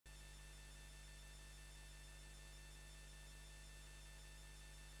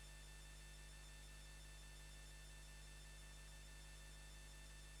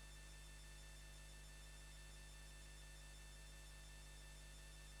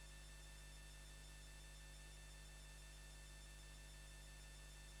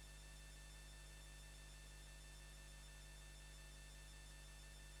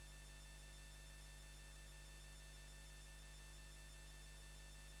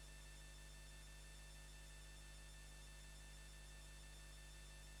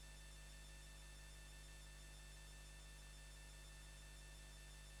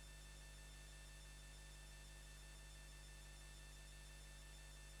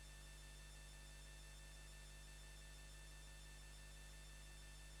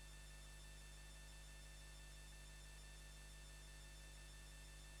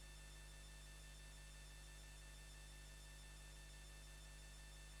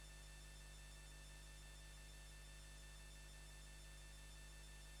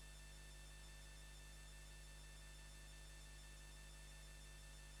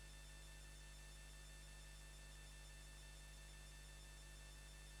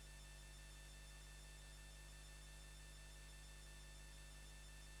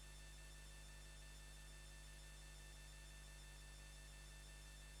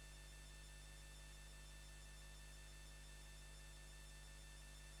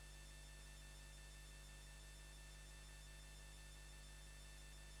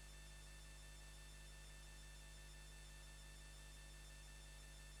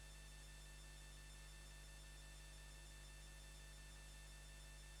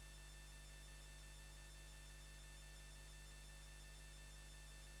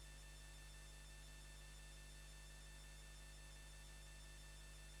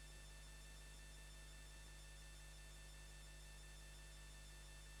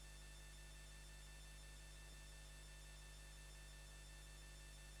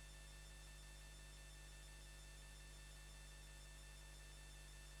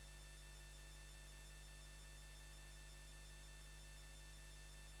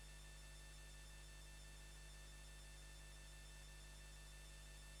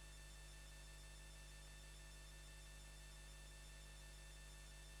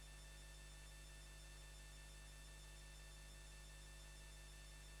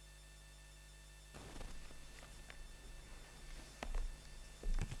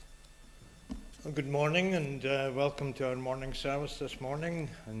Well, good morning and welcome to our morning service this morning,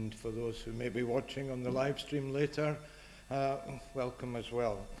 and for those who may be watching on the live stream later, welcome as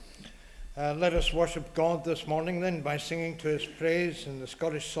well. Let us worship God this morning then by singing to his praise in the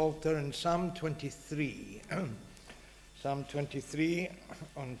Scottish Psalter in Psalm 23. Psalm 23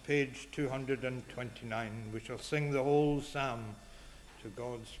 on page 229. We shall sing the whole psalm to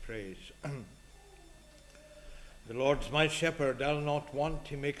God's praise. The Lord's my shepherd, I'll not want,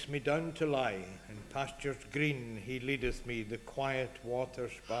 he makes me down to lie. In pastures green he leadeth me, the quiet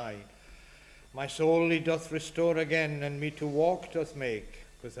waters by. My soul he doth restore again, and me to walk doth make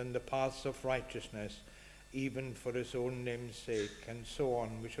within the paths of righteousness, even for his own name's sake. And so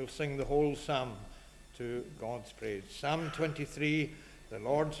on. We shall sing the whole psalm to God's praise. Psalm 23, the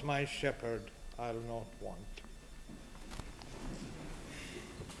Lord's my shepherd, I'll not want.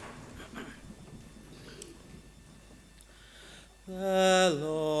 The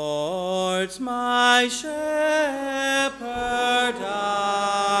Lord's my shepherd,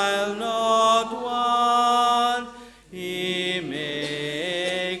 I'll not want. He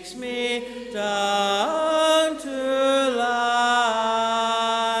makes me down to lie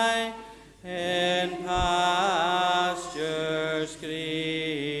in pastures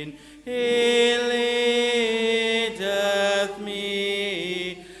green. He leadeth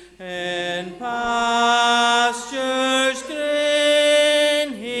me in pastures green.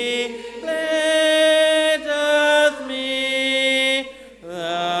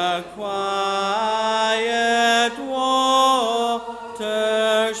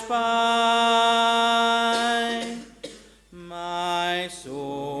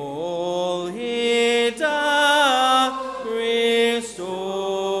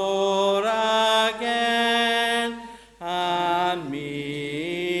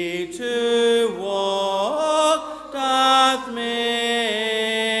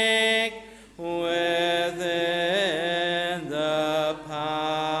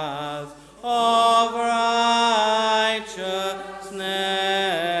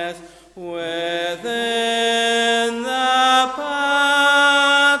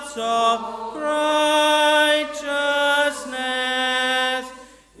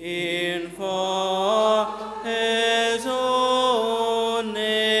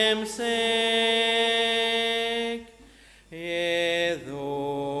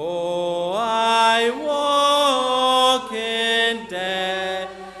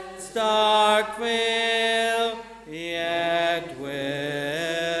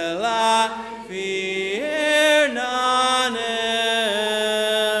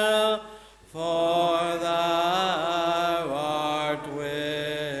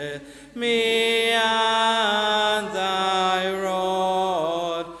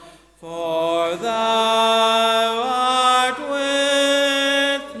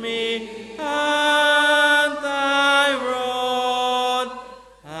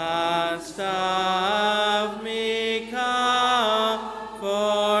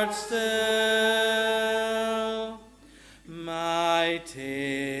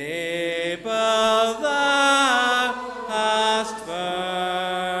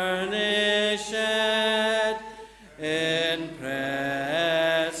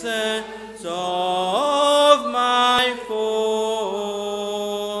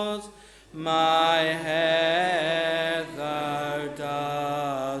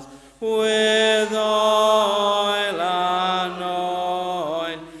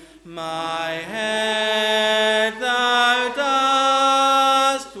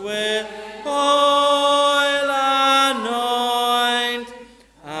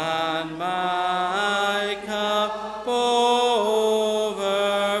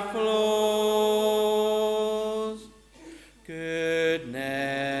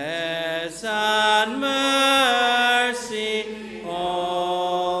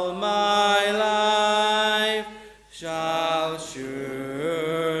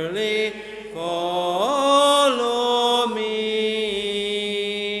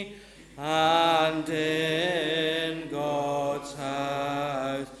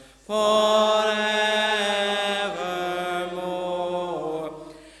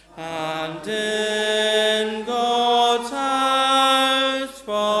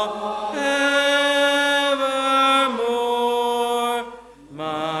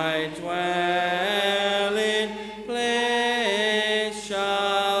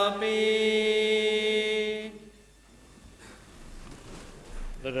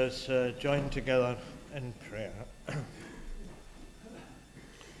 Join together in prayer.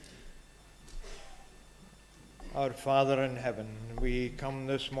 Our Father in heaven, we come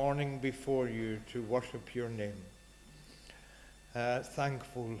this morning before you to worship your name.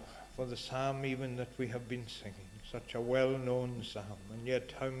 Thankful for the psalm even that we have been singing, such a well-known psalm, and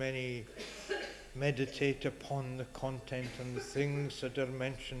yet how many meditate upon the content and the things that are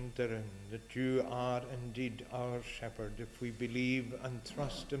mentioned therein, that you are indeed our shepherd, if we believe and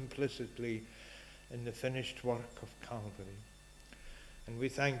trust implicitly in the finished work of Calvary. And we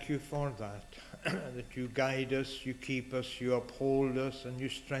thank you for that, that you guide us, you keep us, you uphold us, and you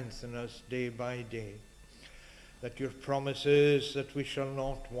strengthen us day by day. That your promise is that we shall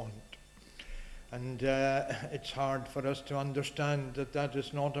not want. And it's hard for us to understand that that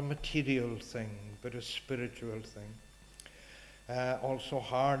is not a material thing, but a spiritual thing. Also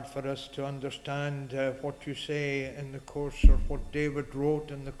hard for us to understand what you say in the course of what David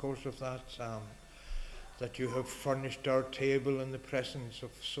wrote in the course of that psalm, that you have furnished our table in the presence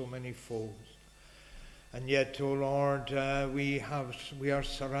of so many foes. And yet, O Lord, we are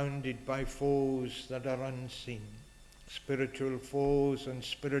surrounded by foes that are unseen, spiritual foes and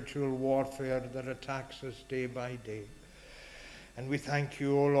spiritual warfare that attacks us day by day. And we thank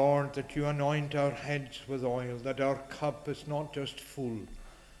you, O Lord, that you anoint our heads with oil, that our cup is not just full,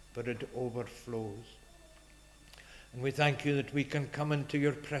 but it overflows. And we thank you that we can come into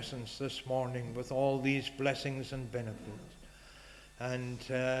your presence this morning with all these blessings and benefits, and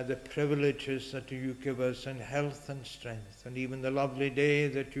the privileges that you give us in health and strength, and even the lovely day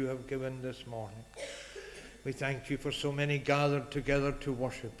that you have given this morning. We thank you for so many gathered together to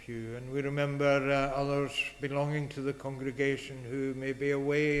worship you, and we remember others belonging to the congregation who may be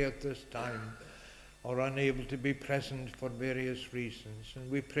away at this time or unable to be present for various reasons.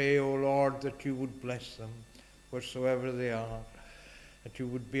 And we pray, O Lord, that you would bless them wheresoever they are, that you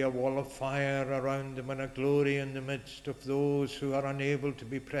would be a wall of fire around them and a glory in the midst of those who are unable to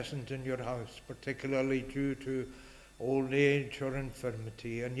be present in your house, particularly due to old age or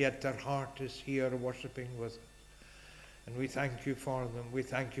infirmity, and yet their heart is here worshipping with us. And we thank you for them. We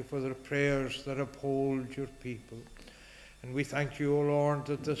thank you for the prayers that uphold your people. And we thank you, O Lord,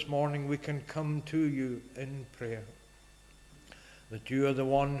 that this morning we can come to you in prayer, that you are the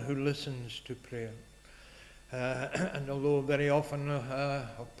one who listens to prayer. And although very often,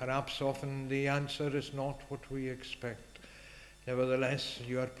 perhaps often, the answer is not what we expect, nevertheless,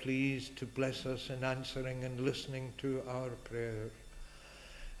 you are pleased to bless us in answering and listening to our prayers.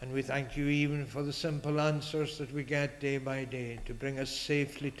 And we thank you even for the simple answers that we get day by day to bring us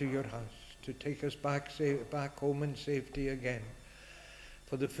safely to your house, to take us back home in safety again,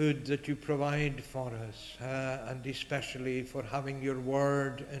 for the food that you provide for us, and especially for having your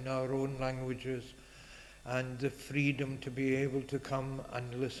word in our own languages, and the freedom to be able to come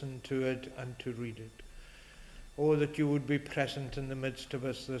and listen to it and to read it. Oh, that you would be present in the midst of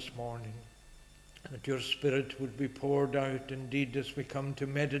us this morning, that your Spirit would be poured out indeed as we come to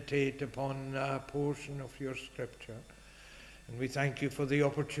meditate upon a portion of your Scripture. And we thank you for the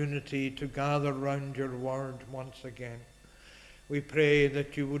opportunity to gather round your word once again. We pray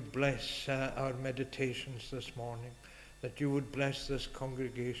that you would bless our meditations this morning, that you would bless this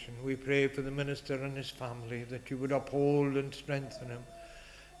congregation. We pray for the minister and his family, that you would uphold and strengthen him,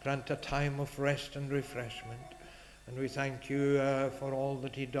 grant a time of rest and refreshment. And we thank you for all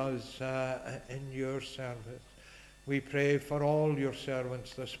that he does in your service. We pray for all your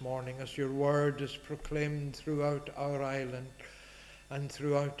servants this morning as your word is proclaimed throughout our island and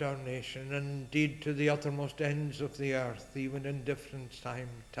throughout our nation, and indeed to the uttermost ends of the earth, even in different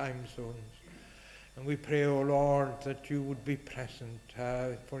time zones. And we pray, O Lord, that you would be present,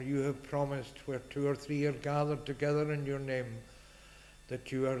 for you have promised where 2 or 3 are gathered together in your name, that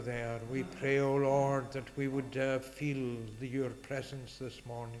you are there. We pray, O Lord, that we would feel your presence this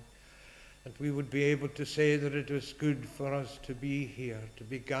morning, that we would be able to say that it is good for us to be here, to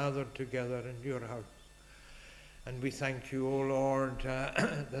be gathered together in your house. And we thank you, O Lord,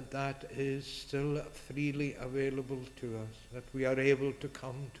 that is still freely available to us, that we are able to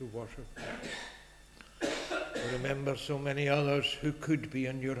come to worship. Remember so many others who could be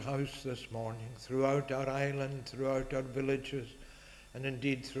in your house this morning, throughout our island, throughout our villages, and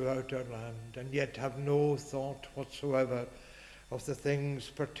indeed throughout our land, and yet have no thought whatsoever of the things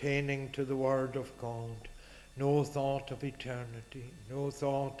pertaining to the Word of God, no thought of eternity, no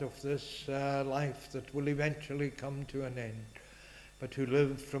thought of this life that will eventually come to an end, but who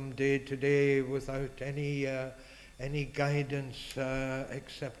live from day to day without any guidance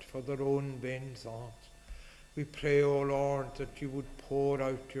except for their own vain thoughts. We pray, O Lord, that you would pour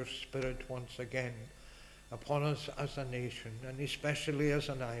out your Spirit once again upon us as a nation, and especially as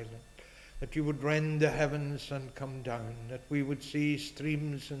an island, that you would rend the heavens and come down, that we would see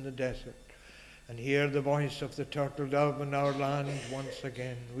streams in the desert and hear the voice of the turtle dove in our land once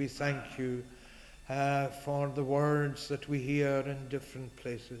again. We thank you for the words that we hear in different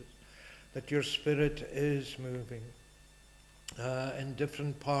places, that your Spirit is moving in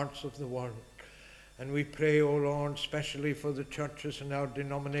different parts of the world. And we pray, O Lord, especially for the churches in our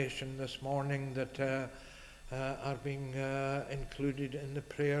denomination this morning that are being included in the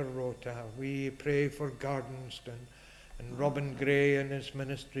prayer rota. We pray for Gardenston and Robin Gray and his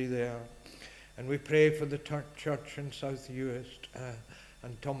ministry there. And we pray for the church in South Uist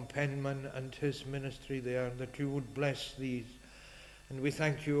and Tom Penman and his ministry there, that you would bless these. And we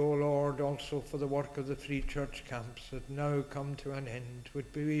thank you, O Lord, also for the work of the free church camps that now come to an end.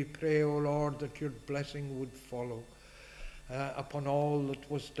 We pray, O Lord, that your blessing would follow upon all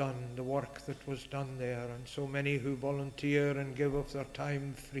that was done, the work that was done there, and so many who volunteer and give of their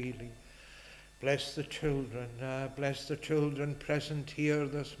time freely. Bless the children present here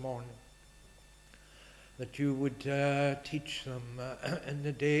this morning, that you would teach them in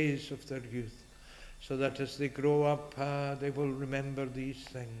the days of their youth, so that as they grow up they will remember these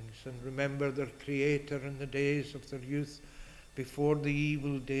things and remember their Creator in the days of their youth before the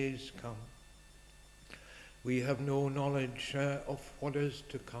evil days come. We have no knowledge of what is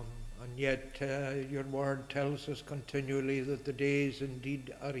to come, and yet your word tells us continually that the days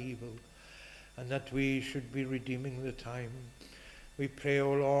indeed are evil, and that we should be redeeming the time. We pray,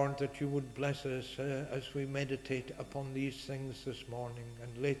 O Lord, that you would bless us as we meditate upon these things this morning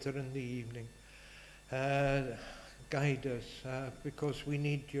and later in the evening. Guide us, because we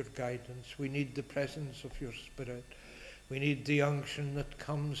need your guidance. We need the presence of your Spirit. We need the unction that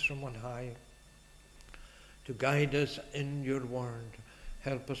comes from on high to guide us in your word.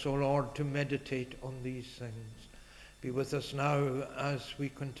 Help us, O Lord, to meditate on these things. Be with us now as we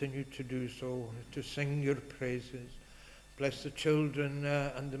continue to do so, to sing your praises. Bless the children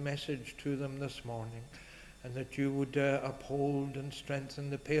and the message to them this morning, and that you would uphold and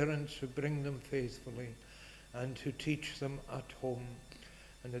strengthen the parents who bring them faithfully and who teach them at home,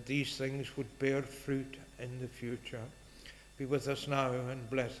 and that these things would bear fruit in the future. Be with us now and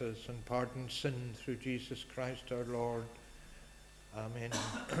bless us and pardon sin through Jesus Christ our Lord. Amen.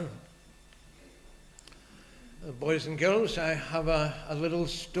 Boys and girls, I have a little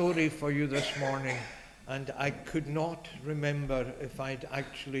story for you this morning, and I could not remember if I'd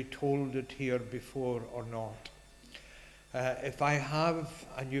actually told it here before or not. If I have,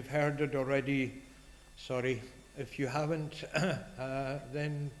 and you've heard it already, sorry. If you haven't,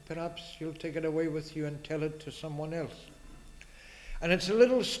 then perhaps you'll take it away with you and tell it to someone else. And it's a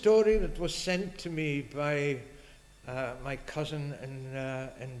little story that was sent to me by my cousin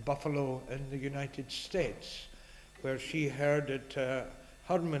in Buffalo in the United States, where she heard it,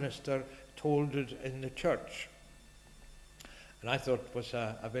 her minister told it in the church. And I thought it was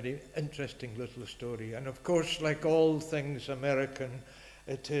a very interesting little story. And of course, like all things American,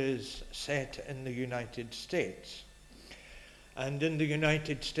 it is set in the United States. And in the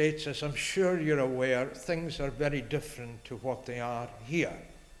United States, as I'm sure you're aware, things are very different to what they are here.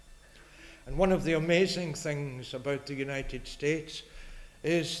 And one of the amazing things about the United States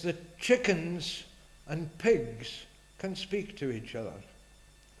is that chickens and pigs can speak to each other.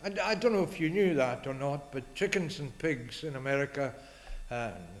 And I don't know if you knew that or not, but chickens and pigs in America,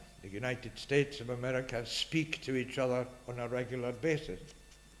 the United States of America, speak to each other on a regular basis.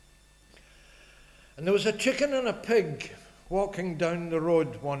 And there was a chicken and a pig walking down the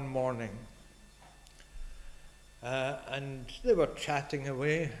road one morning, and they were chatting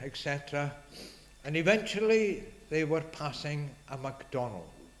away, etc. And eventually they were passing a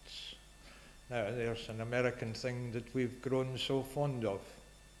McDonald's. Now, there's an American thing that we've grown so fond of,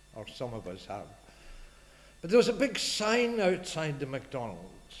 or some of us have. But there was a big sign outside the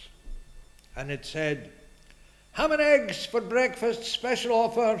McDonald's, and it said, "Ham and eggs for breakfast, special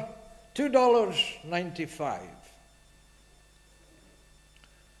offer, $2.95.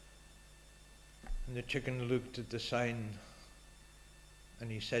 And the chicken looked at the sign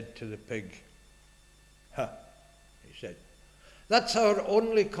and he said to the pig, he said, "That's our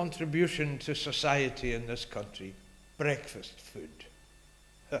only contribution to society in this country, breakfast food.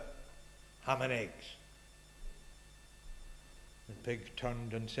 Ham and eggs." The pig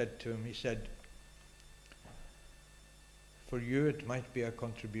turned and said to him, he said, "For you it might be a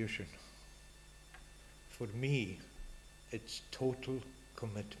contribution. For me, it's total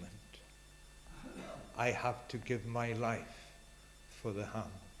commitment. I have to give my life for the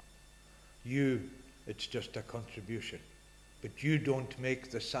ham. You, it's just a contribution. But you don't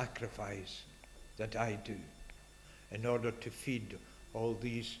make the sacrifice that I do in order to feed all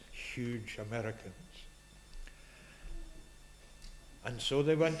these huge Americans." And so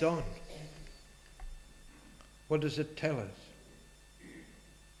they went on. What does it tell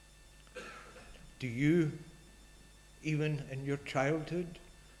us? Do you, even in your childhood,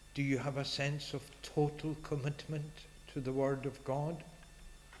 Do you have a sense of total commitment to the Word of God?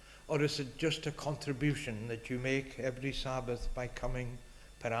 Or is it just a contribution that you make every Sabbath by coming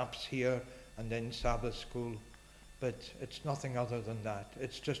perhaps here and then Sabbath school? But it's nothing other than that.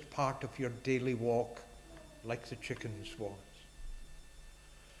 It's just part of your daily walk, like the chickens was.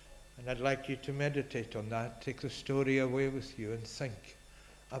 And I'd like you to meditate on that, take the story away with you and think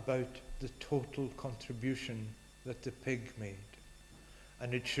about the total contribution that the pig made.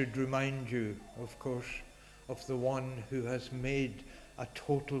 And it should remind you, of course, of the one who has made a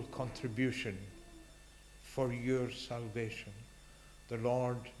total contribution for your salvation, the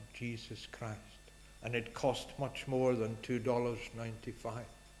Lord Jesus Christ. And it cost much more than $2.95.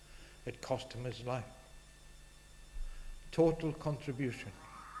 It cost him his life. Total contribution.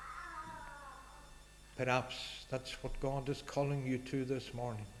 Perhaps that's what God is calling you to this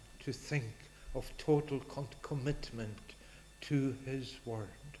morning, to think of total commitment to his word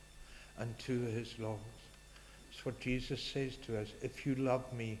and to his laws. It's what Jesus says to us: if you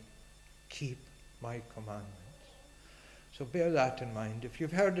love me, keep my commandments. So bear that in mind. If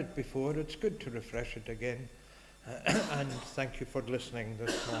you've heard it before, it's good to refresh it again. And thank you for listening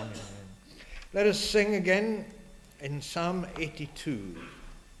this morning. Let us sing again in Psalm 82.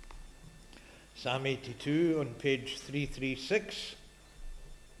 Psalm 82 on page 336.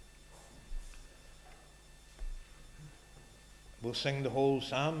 We'll sing the whole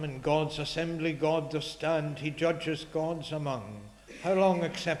psalm. In God's assembly God doth stand, he judges gods among. How long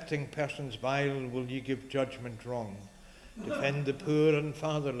accepting persons vile will ye give judgment wrong? Defend the poor and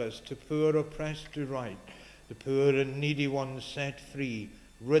fatherless, to poor oppressed do right. The poor and needy ones set free,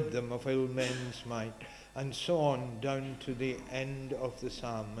 rid them of ill men's might. And so on down to the end of the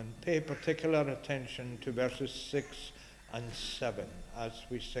psalm. And pay particular attention to verses 6 and 7 as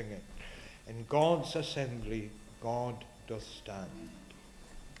we sing it. In God's assembly God doth stand.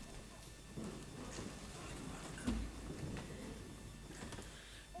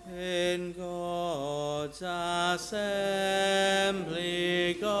 In God's assembly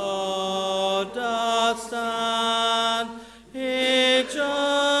God doth stand, he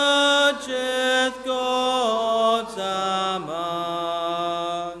judgeth gods among.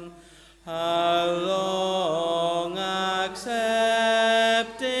 How long accepting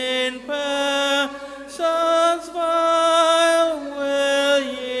persons vile will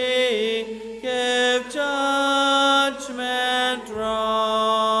ye give judgment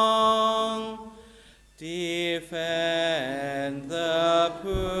wrong? Defend the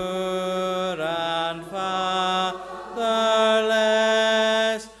poor and fatherless,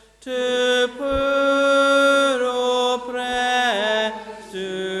 to poor oppressed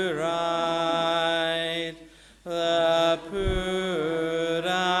do right. The poor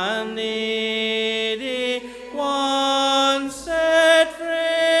and needy ones set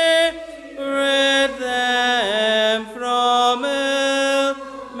free, rid them from ill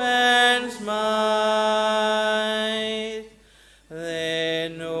men's might. They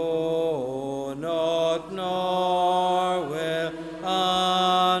know not, nor will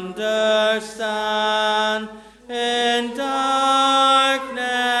understand. In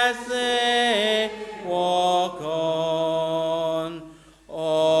darkness they walk on.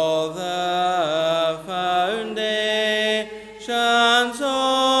 All the foundations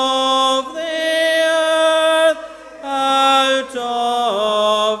of the earth out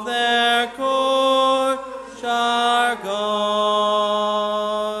of their course are gone.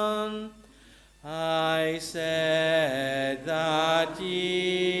 I said that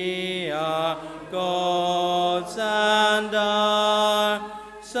ye are gods and are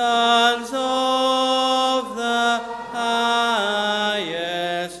sons of the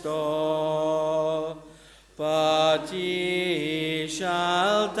highest all, but ye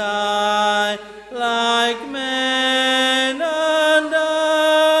shall die like men on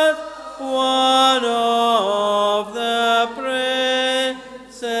earth. One of the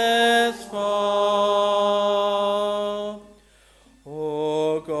princes fall.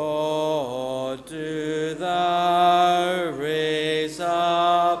 O God, do thou raise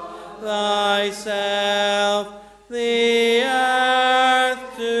up thyself, the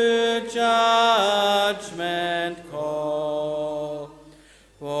earth to judgment call.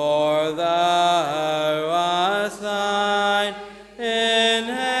 For thou hast thine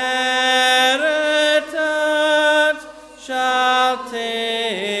inheritance, shall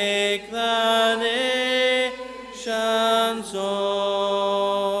take the nations all.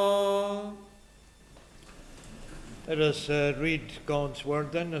 Let us read God's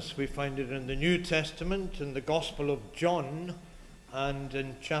word then as we find it in the New Testament, in the Gospel of John and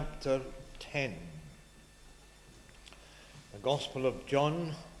in chapter 10. The Gospel of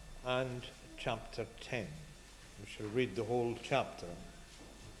John and chapter 10. We shall read the whole chapter.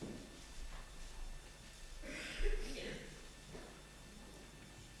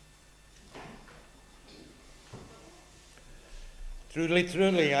 Truly,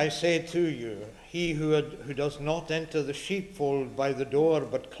 truly, I say to you, he who does not enter the sheepfold by the door,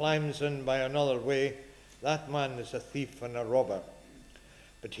 but climbs in by another way, that man is a thief and a robber.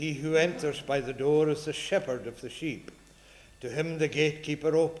 But he who enters by the door is the shepherd of the sheep. To him the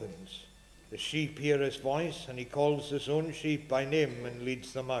gatekeeper opens. The sheep hear his voice, and he calls his own sheep by name and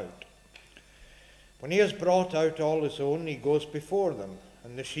leads them out. When he has brought out all his own, he goes before them,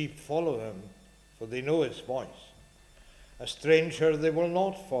 and the sheep follow him, for they know his voice. A stranger they will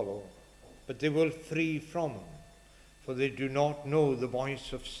not follow, but they will flee from him, for they do not know the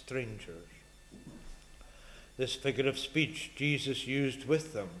voice of strangers. This figure of speech Jesus used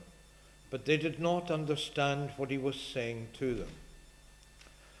with them, but they did not understand what he was saying to them.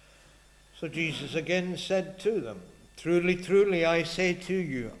 So Jesus again said to them, Truly, truly, I say to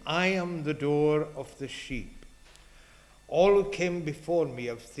you, I am the door of the sheep. All who came before me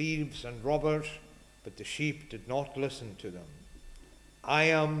are thieves and robbers, but the sheep did not listen to them. I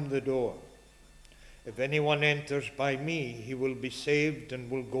am the door. If anyone enters by me, he will be saved and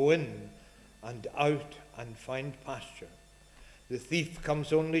will go in and out and find pasture. The thief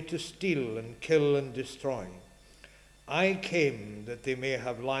comes only to steal and kill and destroy. I came that they may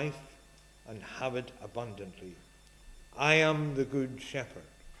have life and have it abundantly. I am the good shepherd.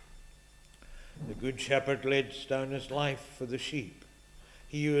 The good shepherd lays down his life for the sheep.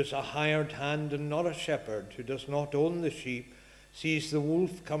 He who is a hired hand and not a shepherd, who does not own the sheep, sees the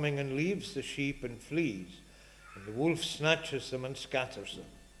wolf coming and leaves the sheep and flees, and the wolf snatches them and scatters them.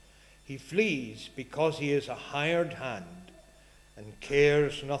 He flees because he is a hired hand and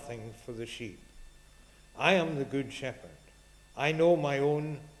cares nothing for the sheep. I am the good shepherd. I know my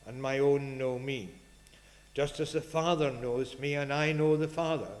own, and my own know me, just as the Father knows me, and I know the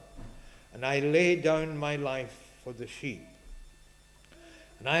Father, and I lay down my life for the sheep.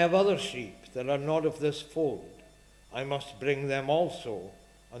 And I have other sheep that are not of this fold. I must bring them also,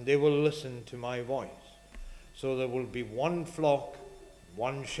 and they will listen to my voice. So there will be one flock,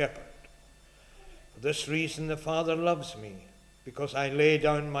 one shepherd. For this reason the Father loves me, because I lay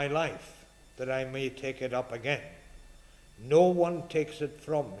down my life, that I may take it up again. No one takes it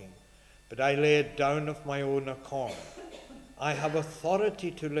from me, but I lay it down of my own accord. I have authority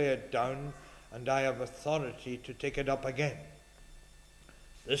to lay it down, and I have authority to take it up again.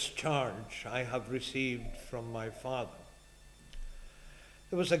 This charge I have received from my Father.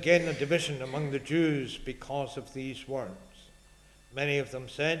 There was again a division among the Jews because of these words. Many of them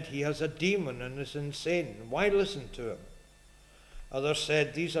said, He has a demon and is insane. Why listen to him? Others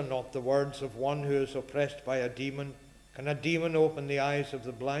said, These are not the words of one who is oppressed by a demon. Can a demon open the eyes of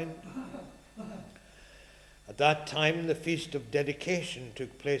the blind? At that time the feast of dedication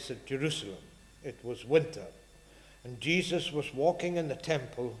took place at Jerusalem. It was winter. And Jesus was walking in the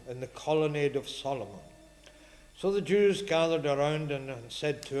temple in the colonnade of Solomon. So the Jews gathered around and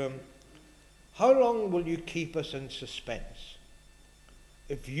said to him, How long will you keep us in suspense?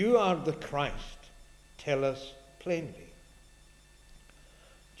 If you are the Christ, tell us plainly.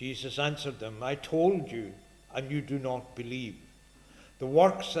 Jesus answered them, I told you, and you do not believe. The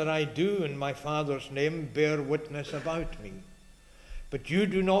works that I do in my Father's name bear witness about me. But you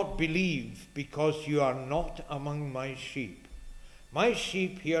do not believe because you are not among my sheep. My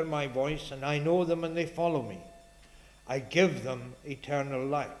sheep hear my voice, and I know them, and they follow me. I give them eternal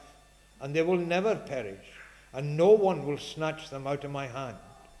life, and they will never perish, and no one will snatch them out of my hand.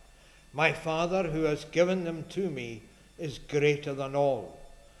 My Father, who has given them to me, is greater than all,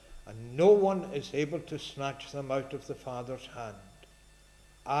 and no one is able to snatch them out of the Father's hand.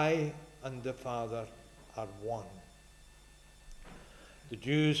 I and the Father are one. The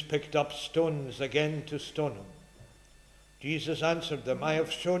Jews picked up stones again to stone him. Jesus answered them, I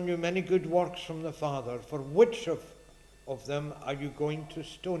have shown you many good works from the Father. For which of them are you going to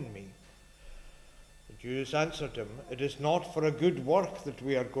stone me? The Jews answered him, It is not for a good work that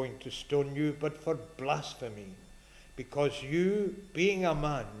we are going to stone you, but for blasphemy, because you, being a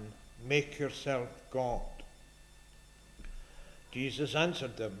man, make yourself God. Jesus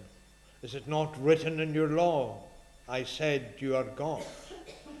answered them, Is it not written in your law, I said you are gods?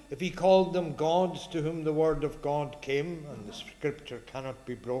 If he called them gods to whom the word of God came, and the scripture cannot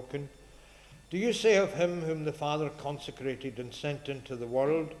be broken, do you say of him whom the Father consecrated and sent into the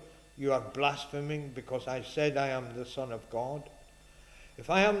world, You are blaspheming because I said I am the Son of God? If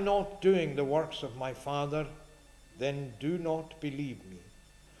I am not doing the works of my Father, then do not believe me.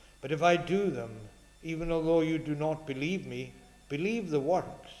 But if I do them, even although you do not believe me, believe the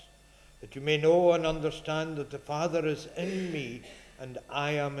works, that you may know and understand that the Father is in me and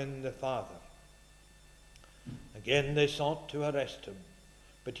I am in the Father." Again they sought to arrest him,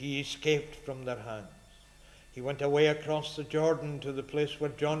 but he escaped from their hands. He went away across the Jordan to the place where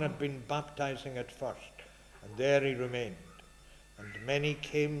John had been baptizing at first, and there he remained. And many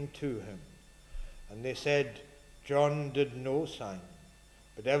came to him, and they said, "John did no sign,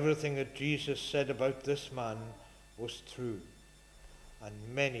 but everything that Jesus said about this man was true."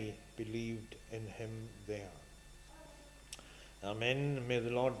 And many believed in him there. Amen. And may the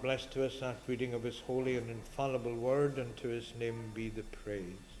Lord bless to us that reading of his holy and infallible word, and to his name be the praise.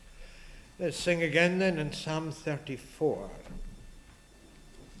 Let's sing again then in Psalm 34.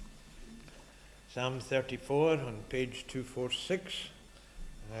 Psalm 34 on page 246.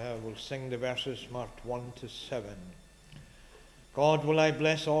 We'll sing the verses marked 1 to 7. "God will I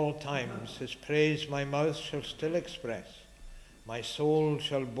bless all times, his praise my mouth shall still express. My soul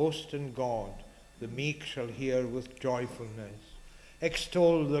shall boast in God, the meek shall hear with joyfulness.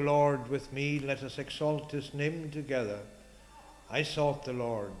 Extol the Lord with me, let us exalt his name together. I sought the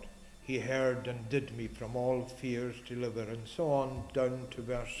Lord, he heard and did me from all fears deliver." And so on down to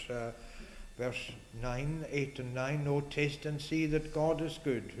verse 9, 8 and 9. "O taste and see that God is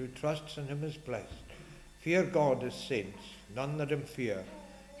good, who trusts in him is blessed. Fear God, his saints, none that him fear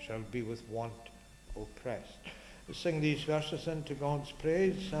shall be with want oppressed." Let's sing these verses into God's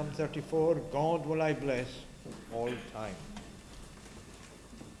praise. Psalm 34, "God will I bless all time."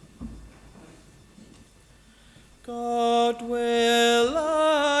 God will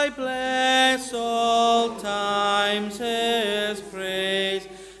I bless all times, his praise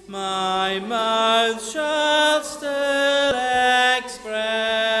my mouth shall still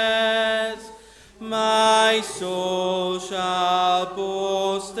express. My soul shall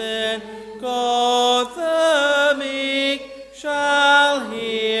boast in God, the meek shall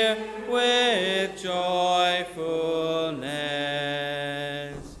hear with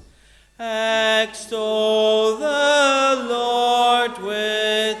joyfulness. Extol the Lord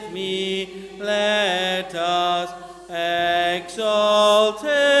with me, let us exalt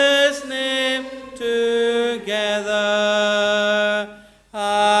his name together.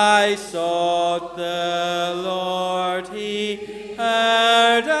 I sought the Lord, he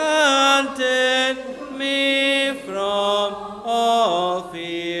heard and did me from all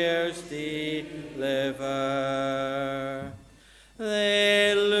fears deliver.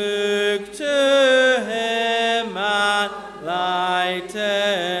 They looked to him and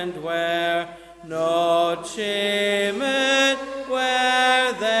lightened were not shamed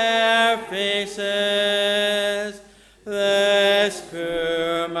were their faces. This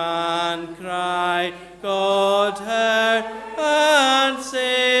poor man cried, God heard and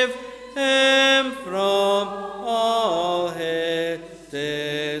saved him from all his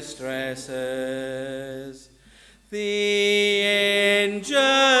distresses. The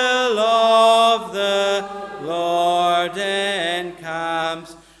angel of the Lord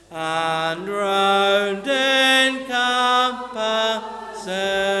encamps and round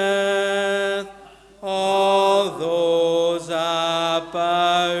encompasseth all those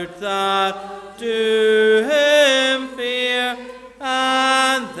about that do him fear,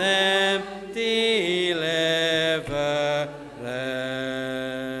 and them delivereth.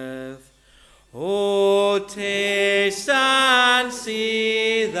 O taste and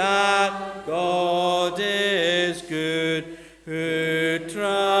see that God is good, who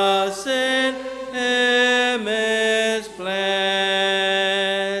trusts in him is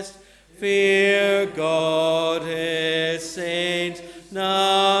blessed. Fear God, his saints,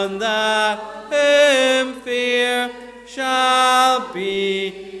 none that him fear shall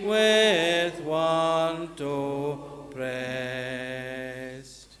be with want oppressed.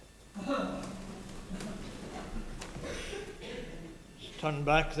 Turn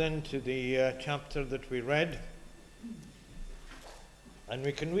back then to the chapter that we read, and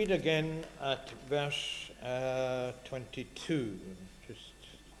we can read again at verse 22, just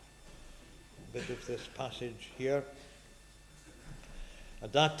a bit of this passage here.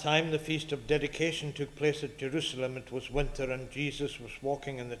 At that time the feast of dedication took place at Jerusalem. It was winter, and Jesus was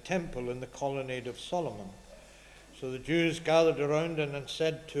walking in the temple in the colonnade of Solomon. So the Jews gathered around him and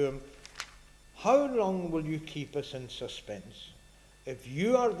said to him, "How long will you keep us in suspense? If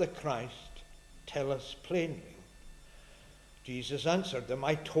you are the Christ, tell us plainly." Jesus answered them,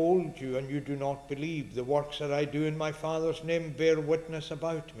 "I told you, and you do not believe. The works that I do in my Father's name bear witness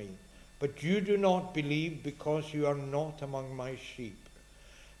about me. But you do not believe because you are not among my sheep.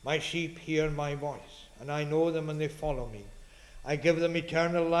 My sheep hear my voice, and I know them, and they follow me. I give them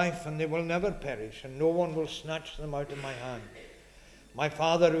eternal life, and they will never perish, and no one will snatch them out of my hand. My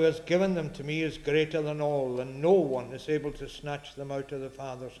Father who has given them to me is greater than all, and no one is able to snatch them out of the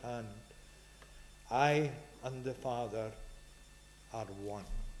Father's hand. I and the Father are one.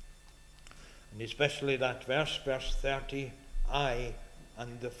 And especially that verse 30, I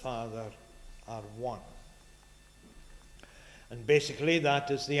and the Father are one. And basically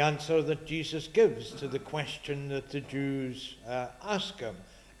that is the answer that Jesus gives to the question that the Jews ask him.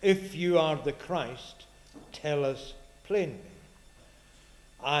 If you are the Christ, tell us plainly.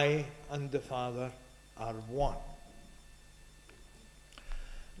 I and the Father are one.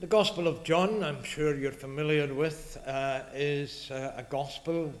 The Gospel of John, I'm sure you're familiar with, is a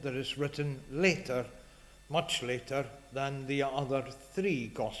Gospel that is written later, much later than the other three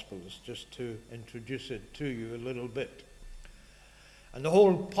Gospels, just to introduce it to you a little bit. And the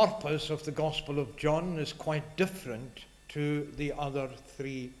whole purpose of the Gospel of John is quite different to the other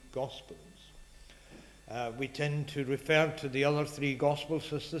three Gospels. We tend to refer to the other three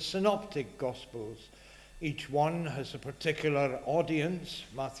Gospels as the Synoptic Gospels. Each one has a particular audience.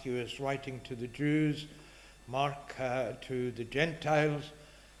 Matthew is writing to the Jews, Mark to the Gentiles,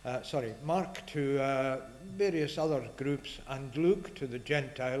 Mark to various other groups, and Luke to the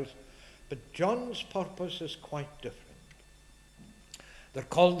Gentiles. But John's purpose is quite different. They're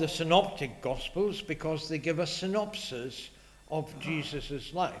called the Synoptic Gospels because they give a synopsis of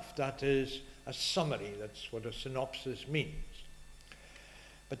Jesus' life. That is a summary. That's what a synopsis means.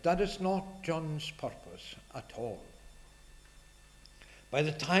 But that is not John's purpose at all. By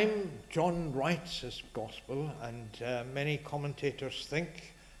the time John writes his Gospel, and many commentators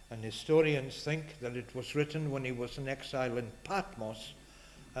think, and historians think, that it was written when he was in exile in Patmos,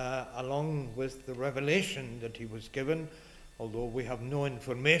 along with the revelation that he was given, although we have no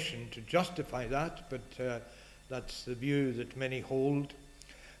information to justify that, but that's the view that many hold.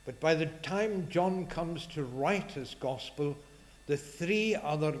 But by the time John comes to write his Gospel, the three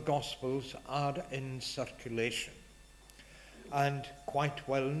other Gospels are in circulation and quite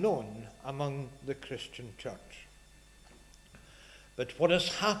well known among the Christian church. But what has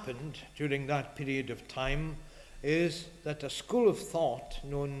happened during that period of time is that a school of thought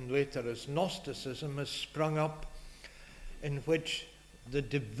known later as Gnosticism has sprung up, in which the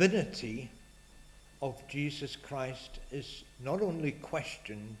divinity of Jesus Christ is not only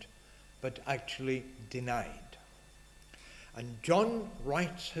questioned, but actually denied. And John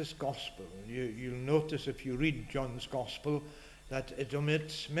writes his Gospel. You'll notice if you read John's Gospel that it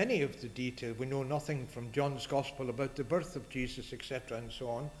omits many of the detail. We know nothing from John's Gospel about the birth of Jesus, etc., and so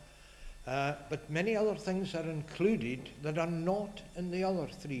on. But many other things are included that are not in the other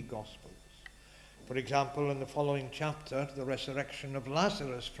three Gospels. For example, in the following chapter, the resurrection of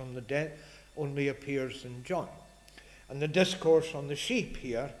Lazarus from the dead only appears in John. And the discourse on the sheep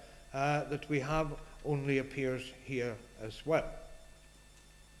here that we have only appears here as well.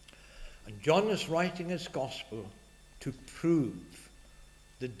 And John is writing his Gospel to prove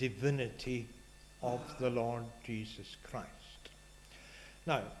the divinity of the Lord Jesus Christ.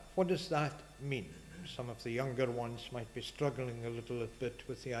 Now, what does that mean? Some of the younger ones might be struggling a little bit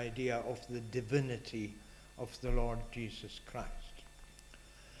with the idea of the divinity of the Lord Jesus Christ.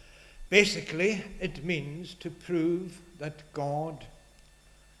 Basically, it means to prove that God,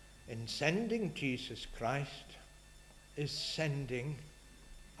 in sending Jesus Christ, is sending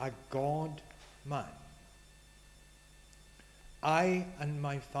a God-man. I and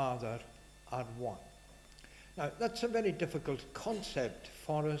my Father are one. Now, that's a very difficult concept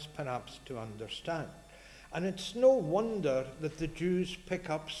for us perhaps to understand. And it's no wonder that the Jews pick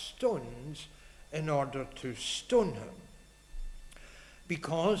up stones in order to stone him.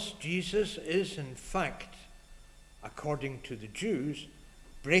 Because Jesus is, in fact, according to the Jews,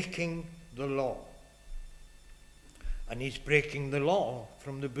 breaking the law. And he's breaking the law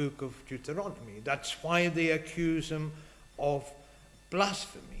from the book of Deuteronomy. That's why they accuse him of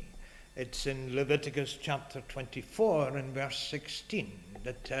blasphemy. It's in Leviticus chapter 24 and verse 16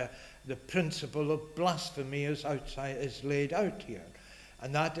 that the principle of blasphemy is laid out here.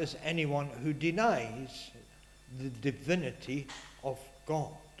 And that is anyone who denies the divinity of God.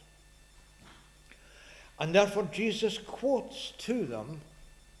 And therefore Jesus quotes to them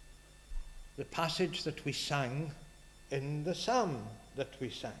the passage that we sang in the psalm that we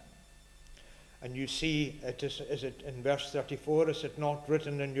sang. And you see, is it in verse 34, is it not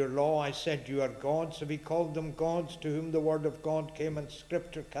written in your law, I said you are gods? Have he called them gods to whom the word of God came and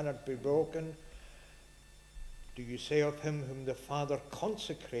scripture cannot be broken? Do you say of him whom the Father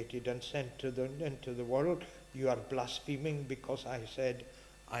consecrated and sent into the world, you are blaspheming because I said,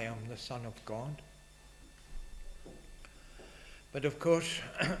 I am the Son of God? But of course,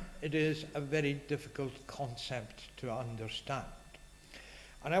 it is a very difficult concept to understand.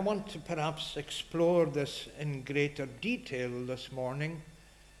 And I want to perhaps explore this in greater detail this morning,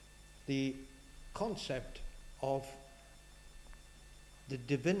 the concept of the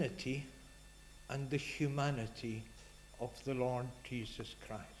divinity and the humanity of the Lord Jesus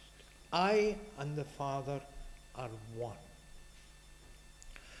Christ. I and the Father are one.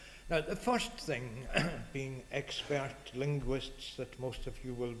 Now, the first thing, being expert linguists that most of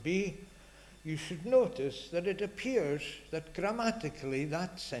you will be, you should notice that it appears that grammatically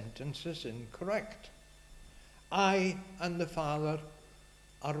that sentence is incorrect. I and the Father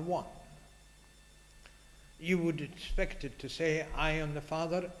are one. You would expect it to say, I and the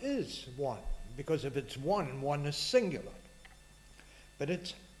Father is one, because if it's one, one is singular. But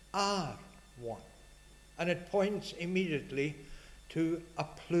it's are one. And it points immediately to a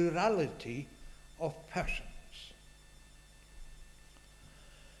plurality of persons.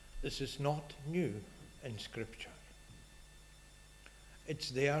 This is not new in Scripture. It's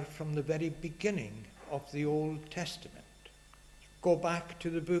there from the very beginning of the Old Testament. Go back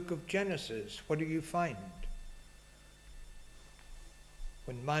to the book of Genesis. What do you find?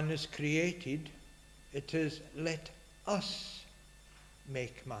 When man is created, it is, let us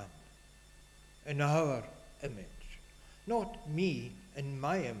make man in our image. Not me in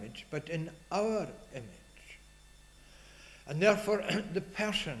my image, but in our image. And therefore, the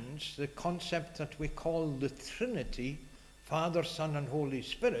persons, the concept that we call the Trinity, Father, Son, and Holy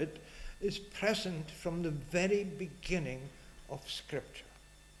Spirit, is present from the very beginning of Scripture.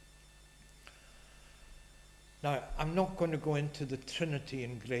 Now, I'm not going to go into the Trinity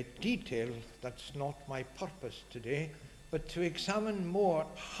in great detail. That's not my purpose today. But to examine more,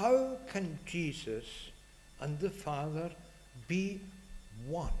 how can Jesus and the Father be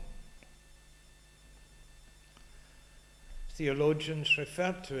one? Theologians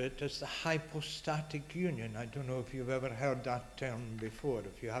refer to it as the hypostatic union. I don't know if you've ever heard that term before.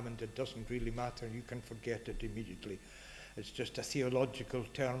 If you haven't, it doesn't really matter. You can forget it immediately. It's just a theological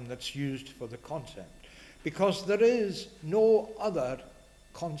term that's used for the concept, because there is no other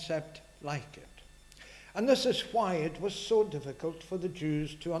concept like it. And this is why it was so difficult for the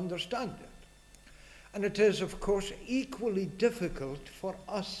Jews to understand it. And it is, of course, equally difficult for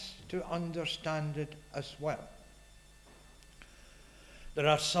us to understand it as well. There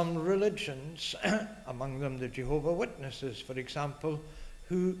are some religions, among them the Jehovah's Witnesses, for example,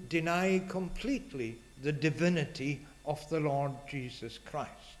 who deny completely the divinity of the Lord Jesus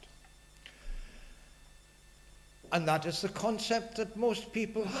Christ. And that is the concept that most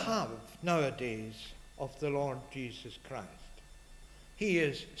people have nowadays of the Lord Jesus Christ. He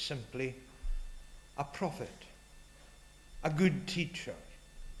is simply a prophet, a good teacher,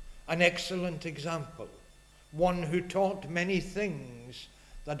 an excellent example, one who taught many things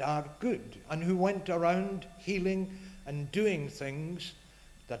that are good, and who went around healing and doing things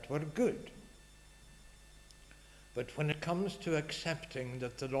that were good. But when it comes to accepting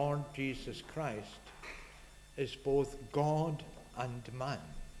that the Lord Jesus Christ is both God and man,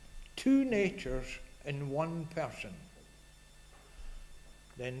 two natures in one person,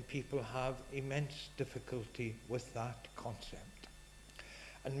 then people have immense difficulty with that concept.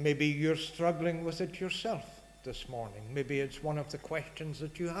 And maybe you're struggling with it yourself this morning. Maybe it's one of the questions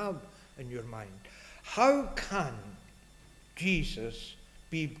that you have in your mind. How can Jesus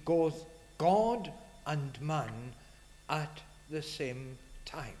be both God and man at the same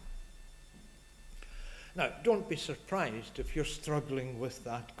time? Now, don't be surprised if you're struggling with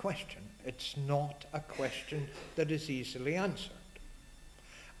that question. It's not a question that is easily answered.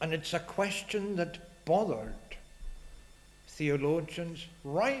 And it's a question that bothered theologians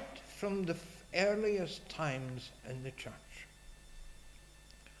right from the earliest times in the church.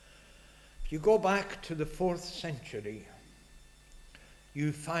 If you go back to the 4th century,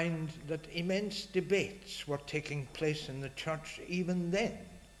 you find that immense debates were taking place in the church even then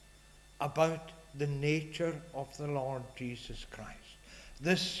about the nature of the Lord Jesus Christ.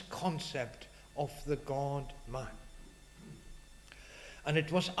 This concept of the God-man. And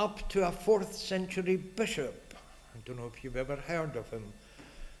it was up to a 4th century bishop, I don't know if you've ever heard of him,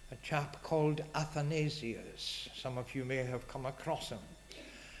 a chap called Athanasius. Some of you may have come across him,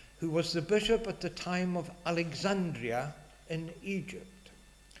 who was the bishop at the time of Alexandria in Egypt.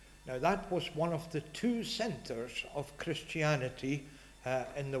 Now that was one of the two centers of Christianity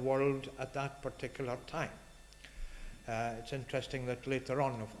in the world at that particular time. It's interesting that later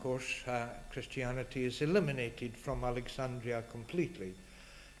on, of course, Christianity is eliminated from Alexandria completely,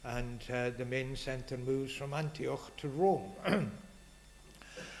 and the main center moves from Antioch to Rome.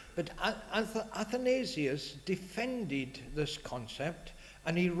 But Athanasius defended this concept,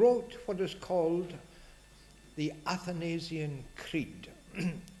 and he wrote what is called the Athanasian Creed.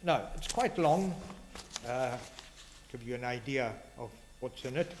 Now, it's quite long, give you an idea of what's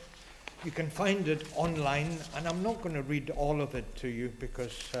in it. You can find it online, and I'm not going to read all of it to you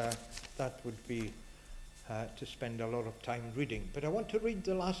because that would be to spend a lot of time reading. But I want to read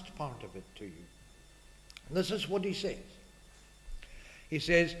the last part of it to you. This is what he says. He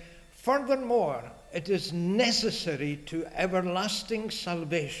says, "Furthermore, it is necessary to everlasting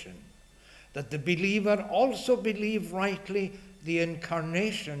salvation that the believer also believe rightly the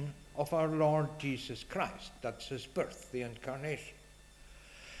incarnation of our Lord Jesus Christ." That's his birth, the incarnation.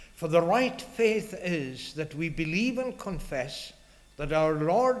 "For the right faith is that we believe and confess that our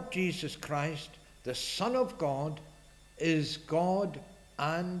Lord Jesus Christ, the Son of God, is God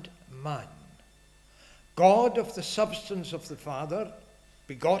and man. God of the substance of the Father,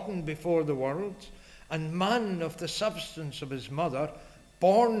 begotten before the world, and man of the substance of his mother,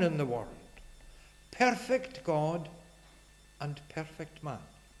 born in the world. Perfect God and perfect man.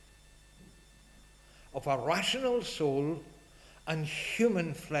 Of a rational soul and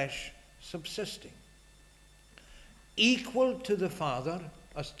human flesh subsisting. Equal to the Father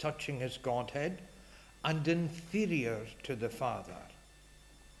as touching his Godhead, and inferior to the Father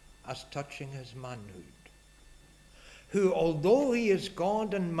as touching his manhood. Who, although he is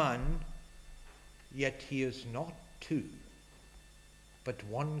God and man, yet he is not two, but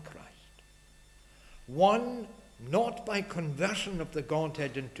one Christ. One, not by conversion of the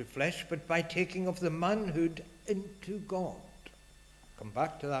Godhead into flesh, but by taking of the manhood into God." Come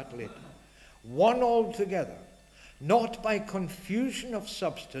back to that later. "One altogether, not by confusion of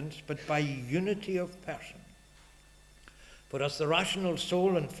substance, but by unity of person. For as the rational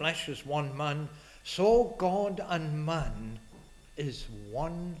soul and flesh is one man, so God and man is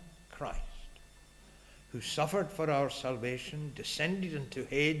one Christ, who suffered for our salvation, descended into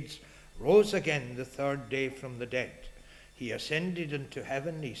Hades, rose again the third day from the dead. He ascended into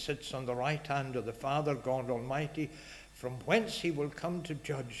heaven, he sits on the right hand of the Father, God Almighty, from whence he will come to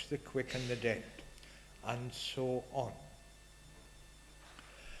judge the quick and the dead," and so on.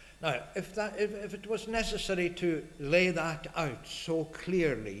 Now, if it was necessary to lay that out so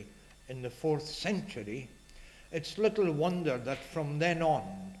clearly in the 4th century, it's little wonder that from then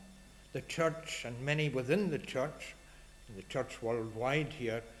on, the church and many within the church worldwide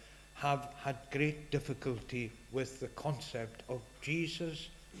here, have had great difficulty with the concept of Jesus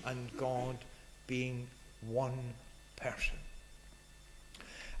and God being one person.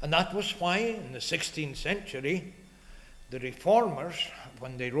 And that was why in the 16th century, the Reformers,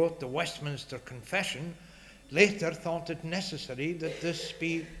 when they wrote the Westminster Confession, later thought it necessary that this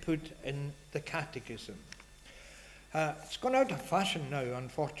be put in the Catechism. It's gone out of fashion now,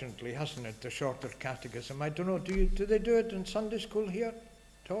 unfortunately, hasn't it, the shorter Catechism? I don't know, do they do it in Sunday school here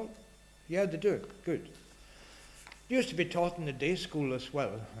at all? Yeah, they do. Good. It used to be taught in the day school as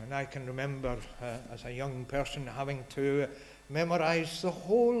well, and I can remember as a young person having to memorize the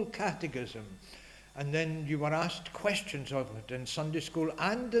whole catechism, and then you were asked questions of it in Sunday school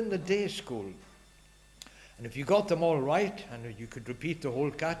and in the day school. And if you got them all right, and you could repeat the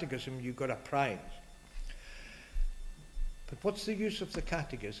whole catechism, you got a prize. But what's the use of the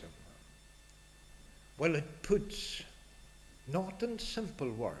catechism? Well, it puts, not in simple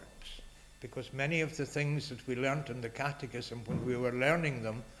words, because many of the things that we learnt in the catechism when we were learning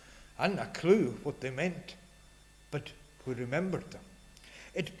them, hadn't a clue what they meant, but we remembered them.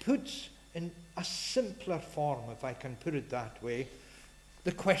 It puts in a simpler form, if I can put it that way,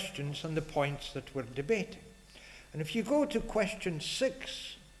 the questions and the points that we're debating. And if you go to question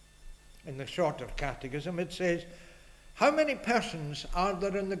 6 in the shorter catechism, it says, "How many persons are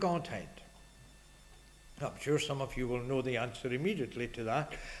there in the Godhead?" I'm sure some of you will know the answer immediately to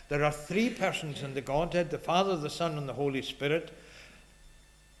that. There are 3 persons in the Godhead, the Father, the Son, and the Holy Spirit.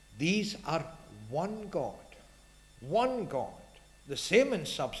 These are one God, the same in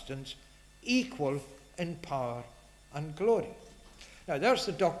substance, equal in power and glory. Now there's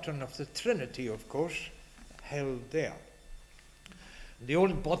the doctrine of the Trinity, of course, held there. The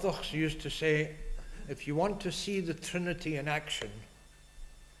old Lochs used to say, if you want to see the Trinity in action,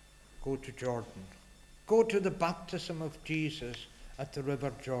 go to Jordan. Go to the baptism of Jesus at the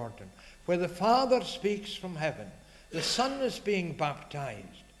River Jordan, where the Father speaks from heaven, the Son is being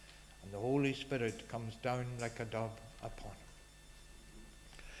baptized, and the Holy Spirit comes down like a dove upon him.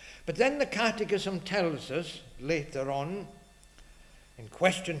 But then the Catechism tells us later on, in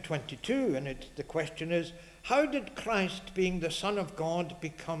question 22, and the question is, how did Christ, being the Son of God,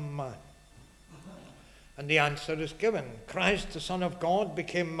 become man? And the answer is given. Christ, the Son of God,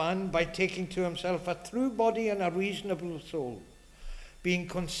 became man by taking to himself a true body and a reasonable soul. Being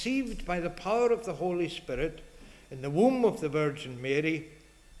conceived by the power of the Holy Spirit, in the womb of the Virgin Mary,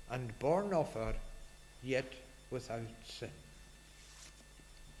 and born of her, yet without sin.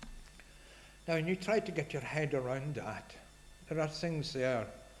 Now, when you try to get your head around that, there are things there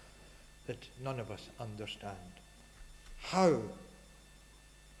that none of us understand. How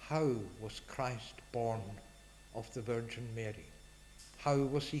was Christ born of the Virgin Mary? How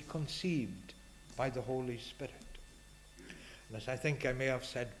was he conceived by the Holy Spirit? And as I think I may have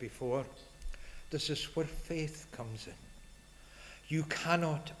said before, this is where faith comes in. You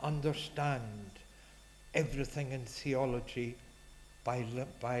cannot understand everything in theology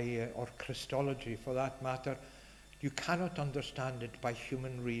or Christology for that matter. You cannot understand it by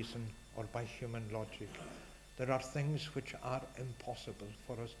human reason or by human logic. There are things which are impossible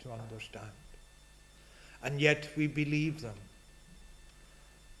for us to understand. And yet we believe them.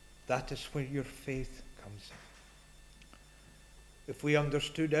 That is where your faith comes in. If we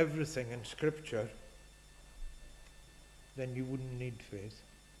understood everything in Scripture, then you wouldn't need faith.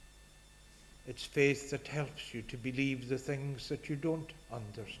 It's faith that helps you to believe the things that you don't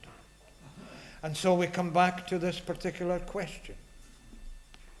understand. And so we come back to this particular question.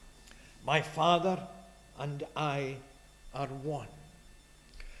 My Father and I are one.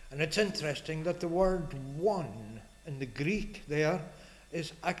 And it's interesting that the word one in the Greek there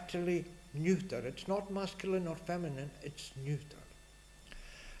is actually neuter. It's not masculine or feminine, it's neuter.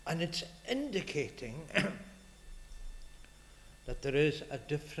 And it's indicating that there is a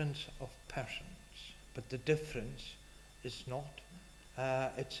difference of persons, but the difference is not,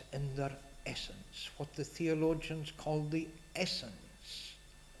 it's in their essence, what the theologians call the essence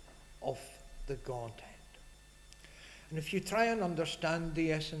of the Godhead. And if you try and understand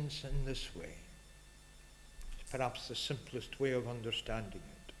the essence in this way, it's perhaps the simplest way of understanding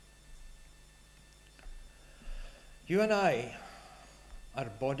it. You and I are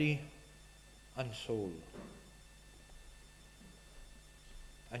body and soul.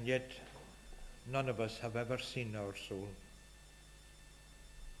 And yet, none of us have ever seen our soul.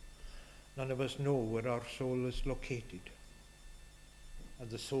 None of us know where our soul is located. Are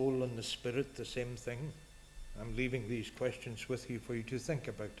the soul and the spirit the same thing? I'm leaving these questions with you for you to think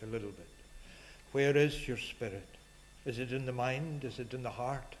about a little bit. Where is your spirit? Is it in the mind? Is it in the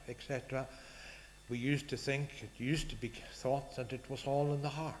heart? Etc. We used to think, it used to be thought that it was all in the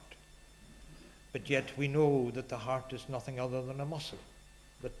heart. But yet we know that the heart is nothing other than a muscle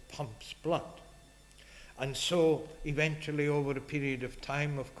that pumps blood. And so eventually over a period of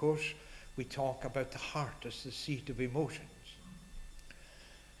time, of course, we talk about the heart as the seat of emotions.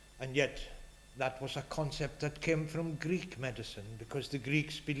 And yet that was a concept that came from Greek medicine, because the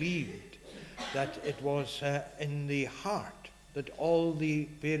Greeks believed that it was in the heart that all the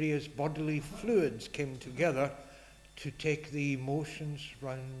various bodily fluids came together to take the emotions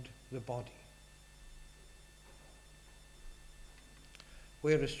round the body.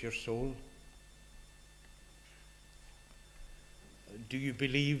 Where is your soul? Do you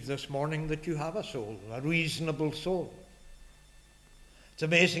believe this morning that you have a soul, a reasonable soul? It's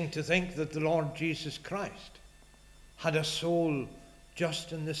amazing to think that the Lord Jesus Christ had a soul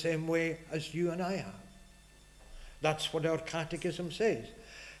just in the same way as you and I have. That's what our catechism says.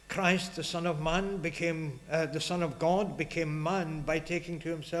 Christ, the Son of Man, the Son of God, became man by taking to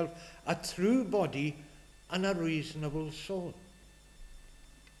himself a true body and a reasonable soul.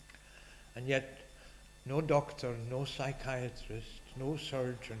 And yet, no doctor, no psychiatrist, no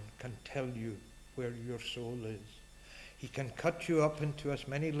surgeon can tell you where your soul is. He can cut you up into as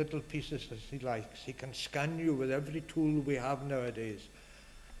many little pieces as he likes. He can scan you with every tool we have nowadays.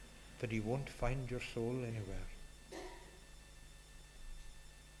 But he won't find your soul anywhere.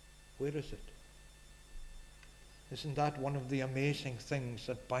 Where is it? Isn't that one of the amazing things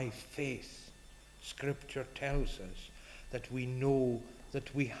that by faith Scripture tells us that we know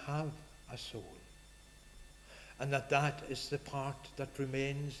that we have a soul, and that is the part that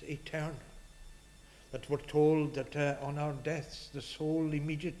remains eternal, that we're told that on our deaths the soul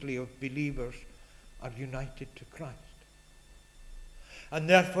immediately of believers are united to Christ, and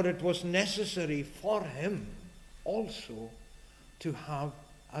therefore it was necessary for him also to have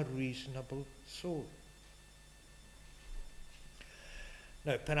a reasonable soul.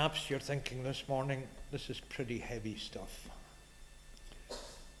 Now perhaps you're thinking this morning, this is pretty heavy stuff.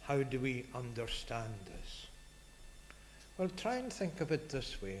 How do we understand this? Well, try and think of it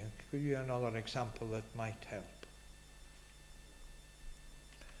this way. I'll give you another example that might help.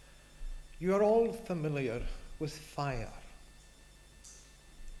 You are all familiar with fire.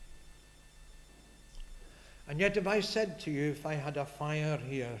 And yet if I said to you, if I had a fire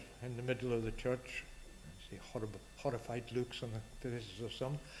here in the middle of the church, I see horrified looks on the faces of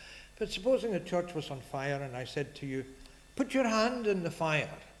some, if But supposing a church was on fire and I said to you, put your hand in the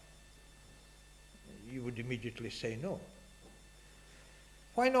fire, you would immediately say no.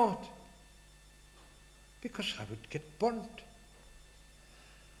 Why not? Because I would get burnt.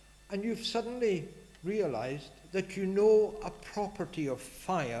 And you've suddenly realized that you know a property of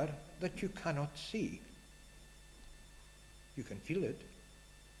fire that you cannot see. You can feel it,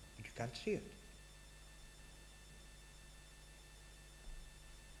 but you can't see it.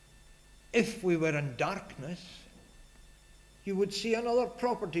 If we were in darkness, you would see another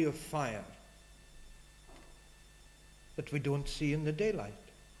property of fire that we don't see in the daylight,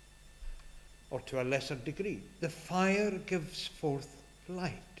 or to a lesser degree. The fire gives forth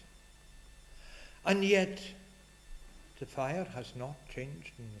light. And yet, the fire has not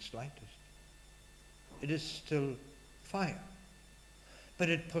changed in the slightest. It is still fire, but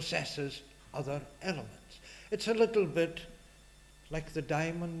it possesses other elements. It's a little bit like the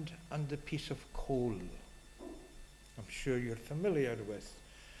diamond and the piece of coal. I'm sure you're familiar with,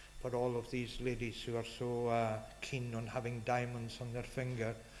 for all of these ladies who are so keen on having diamonds on their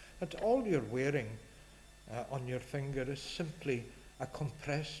finger, that all you're wearing on your finger is simply a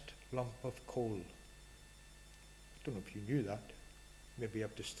compressed lump of coal. I don't know if you knew that. Maybe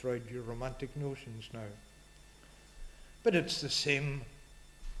I've destroyed your romantic notions now. But it's the same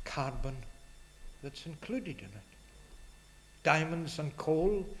carbon that's included in it. Diamonds and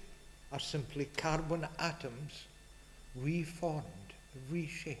coal are simply carbon atoms reformed,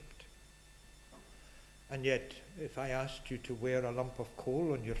 reshaped. And yet, if I asked you to wear a lump of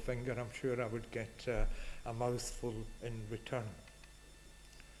coal on your finger, I'm sure I would get a mouthful in return.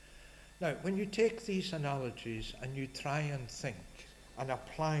 Now, when you take these analogies and you try and think and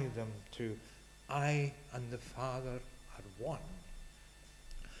apply them to I and the Father are one,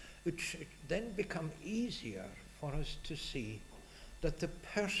 it should then become easier for us to see that the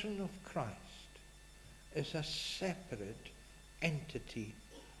person of Christ is a separate entity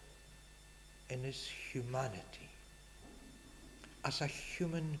in his humanity, as a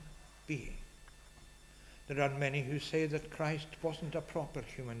human being. There are many who say that Christ wasn't a proper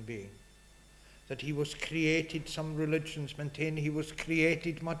human being, that he was created. Some religions maintain he was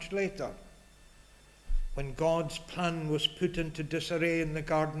created much later, when God's plan was put into disarray in the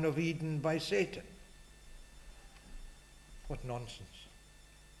Garden of Eden by Satan. What nonsense.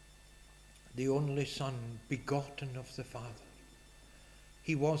 The only Son, begotten of the Father.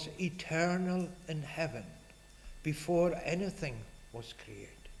 He was eternal in heaven before anything was created.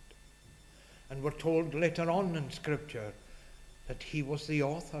 And we're told later on in Scripture that he was the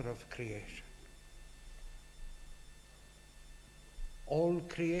author of creation. All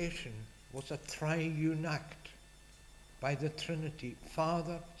creation was a triune act by the Trinity,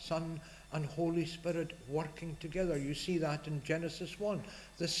 Father, Son, and Holy Spirit working together. You see that in Genesis 1.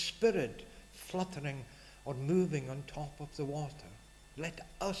 The Spirit fluttering or moving on top of the water. Let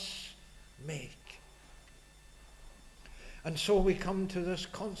us make. And so we come to this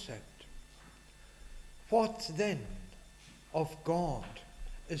concept. What then of God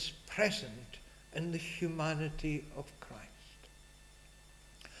is present in the humanity of Christ?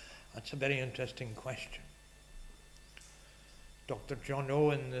 That's a very interesting question. Dr. John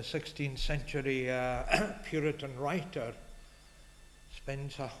Owen, the 16th century Puritan writer,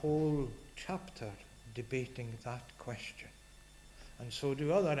 spends a whole chapter debating that question. And so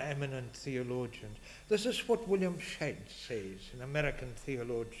do other eminent theologians. This is what William Shedd says, an American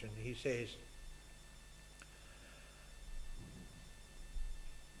theologian. He says,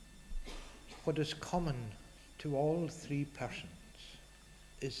 what is common to all three persons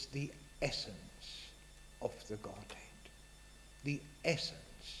is the essence of the Godhead. The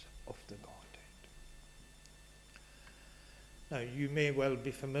essence of the Godhead. Now, you may well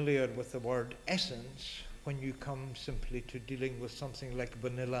be familiar with the word essence when you come simply to dealing with something like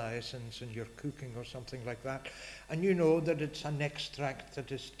vanilla essence in your cooking or something like that. And you know that it's an extract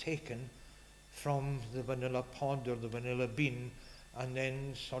that is taken from the vanilla pod or the vanilla bean and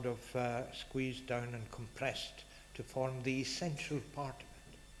then sort of squeezed down and compressed to form the essential part of it.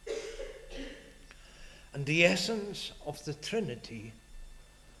 And the essence of the Trinity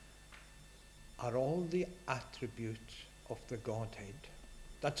are all the attributes of the Godhead.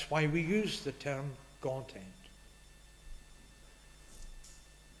 That's why we use the term Godhead.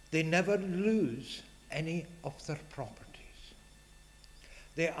 They never lose any of their properties.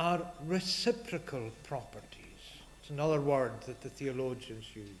 They are reciprocal properties. It's another word that the theologians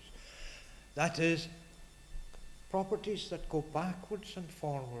use. That is, properties that go backwards and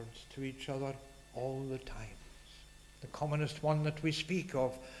forwards to each other all the time. The commonest one that we speak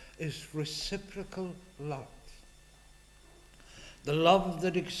of is reciprocal love. The love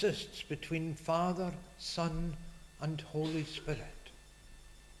that exists between Father, Son, and Holy Spirit.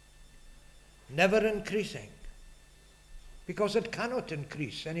 Never increasing, because it cannot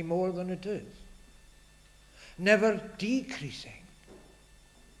increase any more than it is. Never decreasing,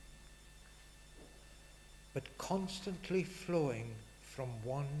 but constantly flowing from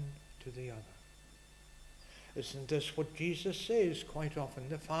one to the other. Isn't this what Jesus says quite often?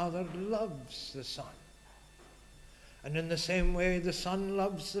 The Father loves the Son. And in the same way, the Son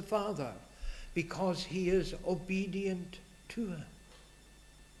loves the Father because he is obedient to him.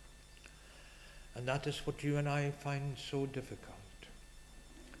 And that is what you and I find so difficult.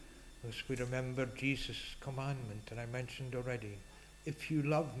 As we remember Jesus' commandment that I mentioned already, if you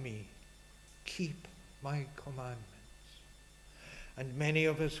love me, keep my commandments. And many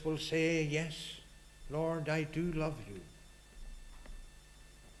of us will say, yes, Lord, I do love you.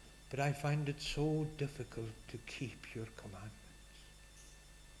 But I find it so difficult to keep your commandments.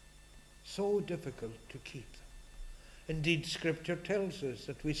 So difficult to keep them. Indeed, Scripture tells us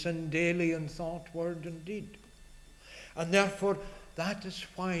that we sin daily in thought, word, and deed. And therefore, that is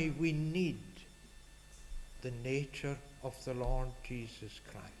why we need the nature of the Lord Jesus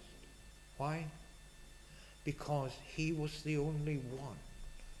Christ. Why? Because he was the only one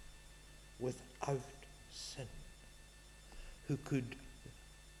without sin who could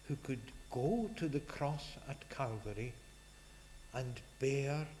go to the cross at Calvary and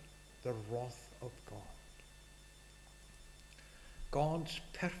bear the wrath of God. God's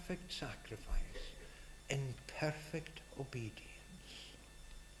perfect sacrifice in perfect obedience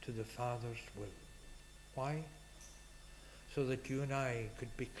to the Father's will. Why? So that you and I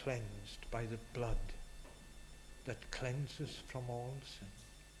could be cleansed by the blood that cleanses from all sin.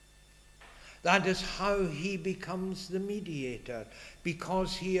 That is how he becomes the mediator,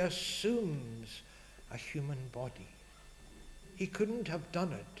 because he assumes a human body. He couldn't have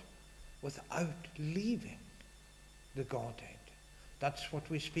done it without leaving the Godhead. That's what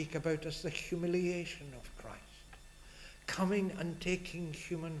we speak about as the humiliation of Christ, coming and taking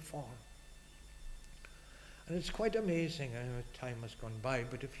human form. And it's quite amazing. I know time has gone by,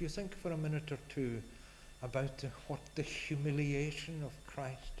 but if you think for a minute or two about what the humiliation of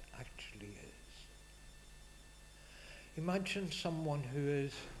Christ actually is. Imagine someone who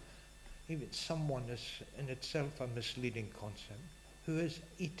is, even someone is in itself a misleading concept, who is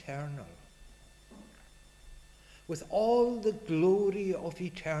eternal, with all the glory of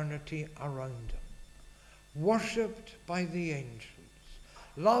eternity around him, worshipped by the angels,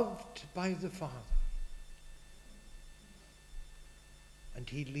 loved by the Father. And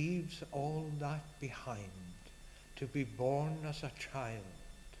he leaves all that behind to be born as a child,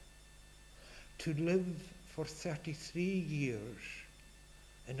 to live for 33 years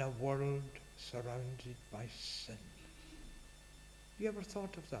in a world surrounded by sin. Have you ever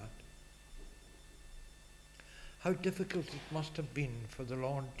thought of that? How difficult it must have been for the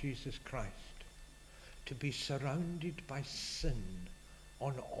Lord Jesus Christ to be surrounded by sin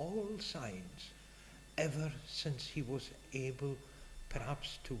on all sides ever since he was able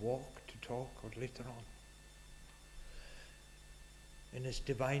perhaps to walk, to talk, or later on. In his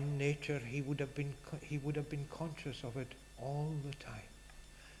divine nature, he would have been conscious of it all the time.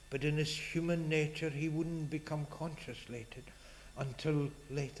 But in his human nature, he wouldn't become conscious later until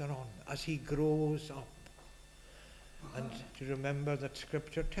later on, as he grows up. And to remember that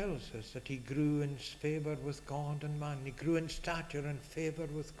Scripture tells us that he grew in favor with God and man. He grew in stature and favor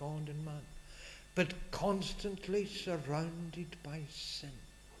with God and man, but constantly surrounded by sin.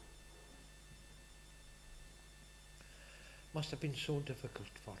 Must have been so difficult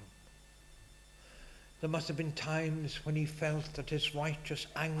for him. There must have been times when he felt that his righteous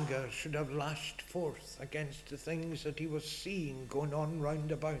anger should have lashed forth against the things that he was seeing going on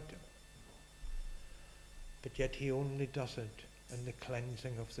round about him. But yet he only does it in the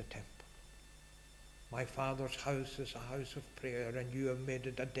cleansing of the temple. My Father's house is a house of prayer, and you have made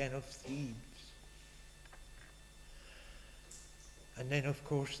it a den of thieves. And then, of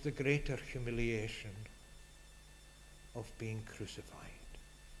course, the greater humiliation of being crucified.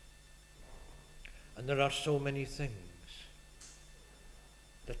 And there are so many things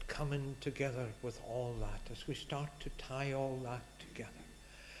that come in together with all that. As we start to tie all that together,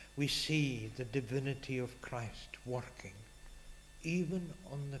 we see the divinity of Christ working even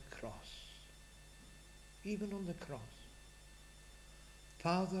on the cross. Even on the cross.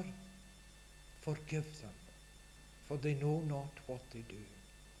 Father, forgive them, for they know not what they do.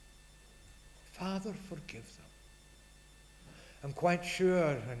 Father, forgive them. I'm quite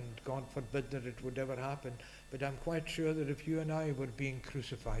sure, and God forbid that it would ever happen, but I'm quite sure that if you and I were being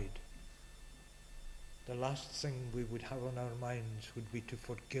crucified, the last thing we would have on our minds would be to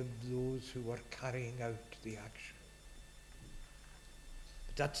forgive those who were carrying out the action.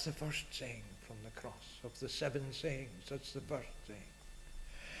 But that's the first saying from the cross. Of the 7 sayings, that's the first saying.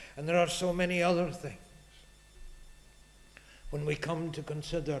 And there are so many other things. When we come to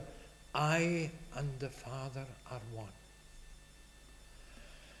consider, I and the Father are one.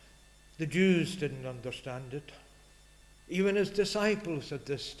 The Jews didn't understand it. Even his disciples at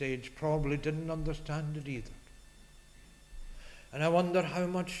this stage probably didn't understand it either. And I wonder how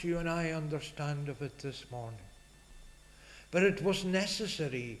much you and I understand of it this morning. But it was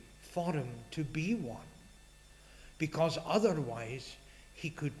necessary for him to be one, because otherwise he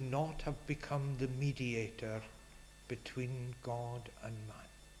could not have become the mediator between God and man.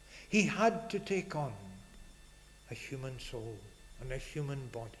 He had to take on a human soul and a human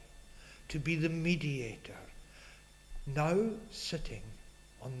body to be the mediator, now sitting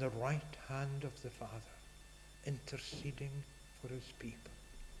on the right hand of the Father, interceding for his people.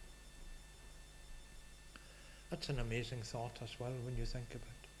 That's an amazing thought as well when you think about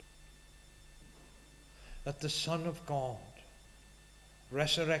it. That the Son of God,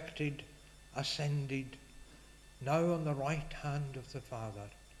 resurrected, ascended, now on the right hand of the Father,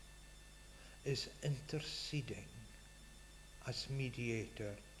 is interceding as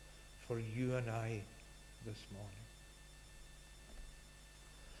mediator for you and I this morning.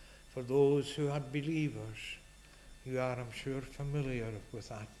 For those who are believers, you are, I'm sure, familiar with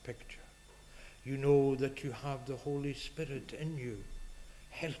that picture. You know that you have the Holy Spirit in you,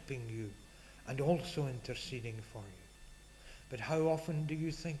 helping you, and also interceding for you. But how often do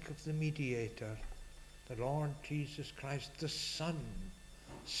you think of the mediator, the Lord Jesus Christ, the Son,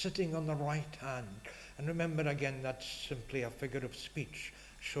 sitting on the right hand? And remember again, that's simply a figure of speech,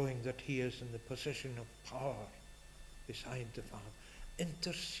 showing that he is in the position of power beside the Father,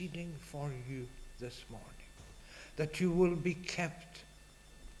 interceding for you this morning, that you will be kept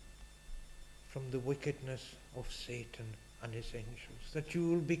from the wickedness of Satan and his angels, that you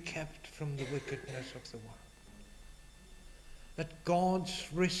will be kept from the wickedness of the world, that God's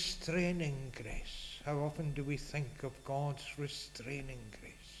restraining grace, how often do we think of God's restraining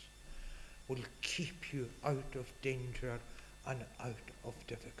grace, will keep you out of danger and out of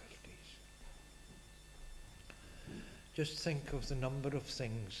difficulties. Just think of the number of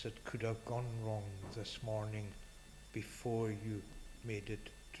things that could have gone wrong this morning before you made it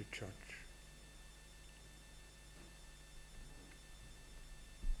to church.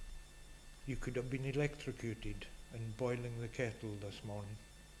 You could have been electrocuted and boiling the kettle this morning.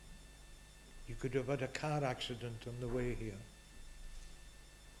 You could have had a car accident on the way here.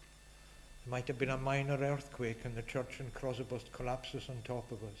 There might have been a minor earthquake and the church in Crosbyburst collapses on top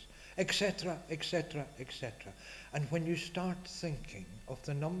of us, etc., etc., etc. And when you start thinking of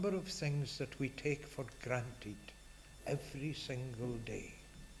the number of things that we take for granted every single day,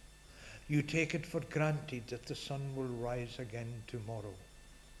 you take it for granted that the sun will rise again tomorrow.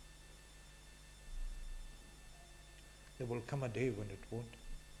 There will come a day when it won't.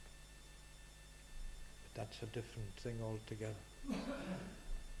 But that's a different thing altogether.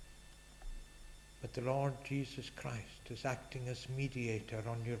 But the Lord Jesus Christ is acting as mediator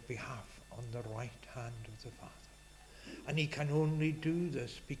on your behalf on the right hand of the Father. And he can only do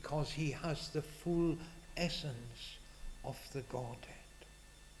this because he has the full essence of the Godhead.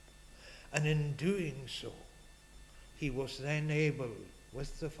 And in doing so, he was then able,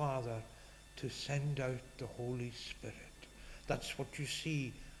 with the Father, to send out the Holy Spirit. That's what you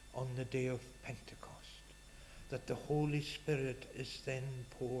see on the day of Pentecost, that the Holy Spirit is then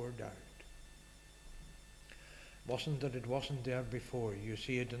poured out. Wasn't that it wasn't there before. You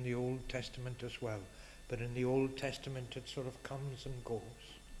see it in the Old Testament as well. But in the Old Testament it sort of comes and goes.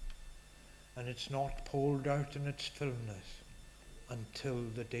 And it's not poured out in its fullness until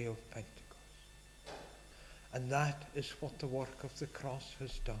the day of Pentecost. And that is what the work of the cross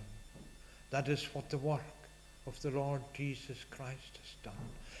has done. That is what the work of the Lord Jesus Christ has done.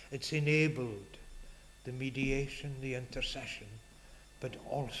 It's enabled the mediation, the intercession, but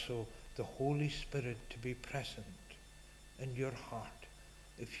also the Holy Spirit to be present in your heart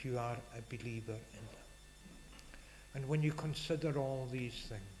if you are a believer in him. And when you consider all these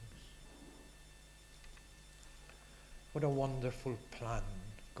things, what a wonderful plan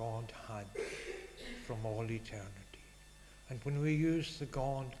God had from all eternity. And when we use the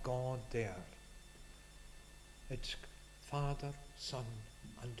God there, it's Father, Son,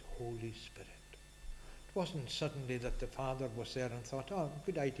 and Holy Spirit. It wasn't suddenly that the Father was there and thought, oh,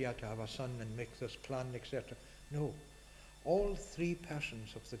 good idea to have a Son and make this plan, etc. No. All three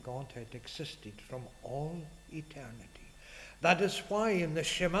persons of the Godhead existed from all eternity. That is why in the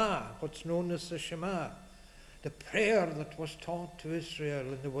Shema, what's known as the Shema, the prayer that was taught to Israel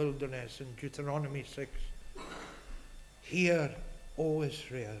in the wilderness in Deuteronomy 6, hear, O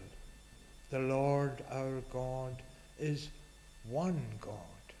Israel, the Lord our God is one God,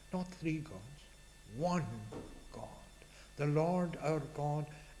 not three gods, one God. The Lord our God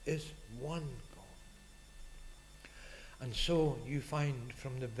is one God. And so you find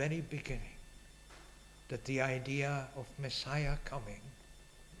from the very beginning that the idea of Messiah coming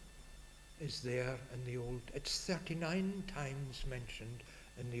is there in the Old. It's 39 times mentioned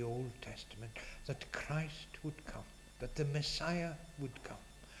in the Old Testament that Christ would come, that the Messiah would come.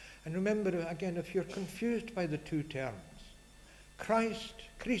 And remember, again, if you're confused by the two terms,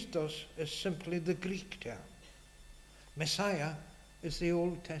 Christos, is simply the Greek term. Messiah is the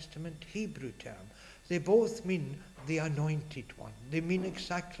Old Testament Hebrew term. They both mean the anointed one. They mean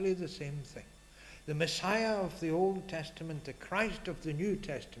exactly the same thing. The Messiah of the Old Testament, the Christ of the New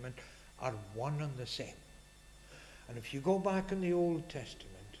Testament, are one and the same. And if you go back in the Old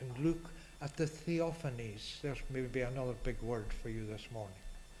Testament and look at the theophanies, there's maybe another big word for you this morning.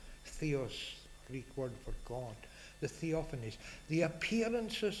 Theos, Greek word for God. The theophanies, the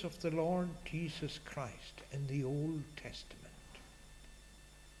appearances of the Lord Jesus Christ in the Old Testament,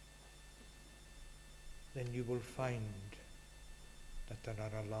 then you will find that there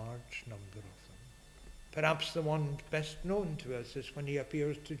are a large number of them. Perhaps the one best known to us is when he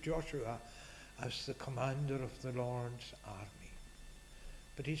appears to Joshua as the commander of the Lord's army.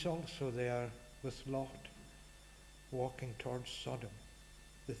 But he's also there with Lot, walking towards Sodom.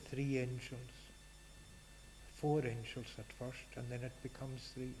 The 3 angels, 4 angels at first, and then it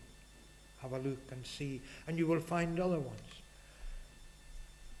becomes 3. Have a look and see, and you will find other ones.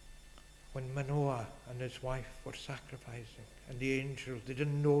 When Manoah and his wife were sacrificing, and the angel, they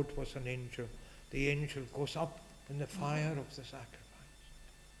didn't know it was an angel, the angel goes up in the fire of the sacrifice.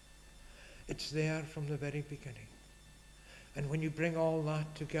 It's there from the very beginning. And when you bring all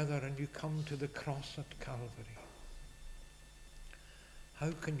that together and you come to the cross at Calvary,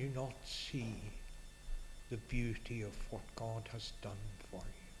 how can you not see the beauty of what God has done for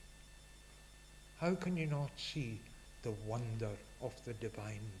you? How can you not see the wonder of the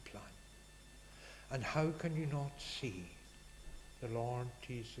divine plan? And how can you not see the Lord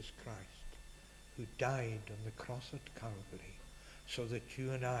Jesus Christ, who died on the cross at Calvary, so that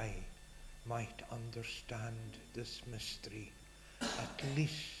you and I might understand this mystery, at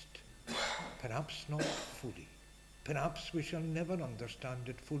least, perhaps not fully. Perhaps we shall never understand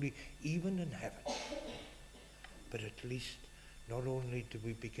it fully, even in heaven. But at least, not only do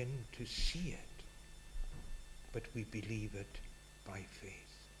we begin to see it, but we believe it by faith.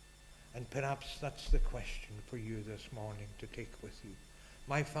 And perhaps that's the question for you this morning to take with you.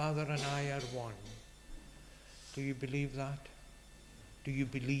 My Father and I are one. Do you believe that? Do you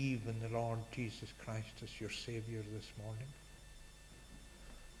believe in the Lord Jesus Christ as your Savior this morning?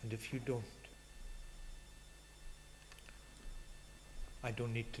 And if you don't, I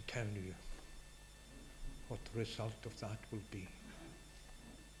don't need to tell you what the result of that will be.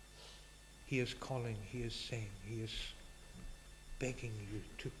 He is calling, he is saying, he is begging you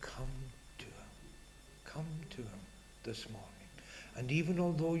to come to him. Come to him this morning. And even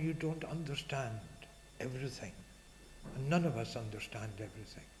although you don't understand everything, and none of us understand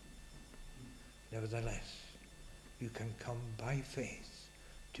everything, nevertheless, you can come by faith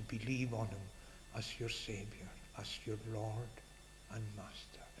to believe on him as your Savior, as your Lord and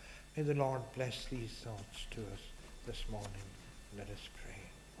Master. May the Lord bless these thoughts to us this morning. Let us pray.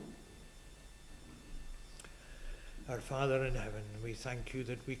 Our Father in heaven, we thank you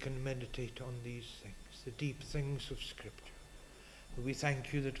that we can meditate on these things, the deep things of Scripture. We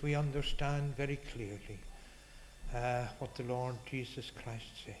thank you that we understand very clearly what the Lord Jesus Christ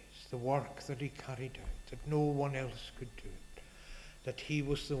says, the work that he carried out, that no one else could do it, that he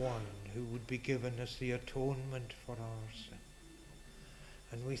was the one who would be given as the atonement for our sin.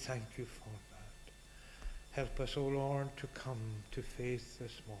 And we thank you for that. Help us, O Lord, to come to faith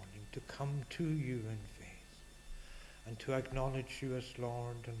this morning, to come to you in faith, and to acknowledge you as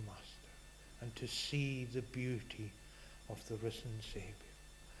Lord and Master, and to see the beauty of the risen Saviour.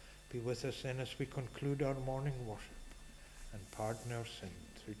 Be with us then as we conclude our morning worship, and pardon our sin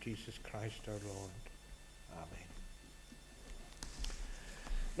through Jesus Christ our Lord. Amen.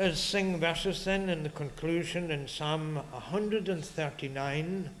 Let us sing verses then in the conclusion in Psalm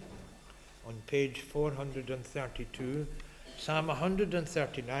 139 on page 432. Psalm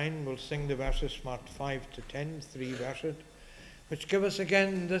 139, we'll sing the verses marked 5 to 10, 3 verses, which give us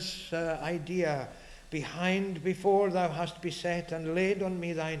again this idea: before thou hast beset and laid on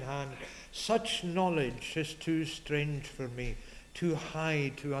me thine hand, Such knowledge is too strange for me, too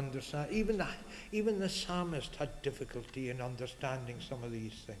high to understand. Even the psalmist had difficulty in understanding some of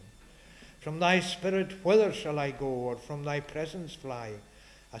these things. From thy spirit, whither shall I go, or from thy presence fly?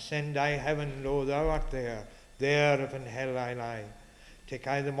 Ascend I heaven, lo, thou art there. There if in hell I lie. Take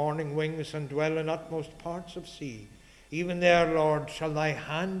I the morning wings, and dwell in utmost parts of sea. Even there, Lord, shall thy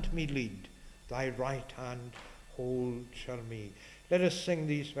hand me lead. Thy right hand hold shall me. Let us sing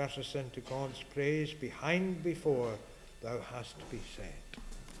these verses into God's praise, behind, before thou hast be said.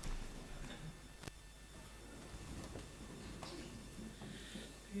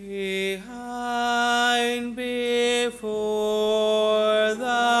 Behind, before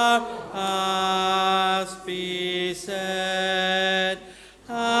thou hast be said,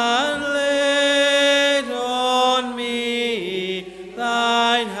 and laid on me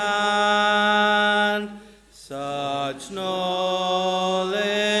thine hand. Such knowledge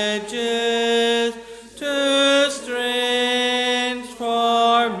is too strange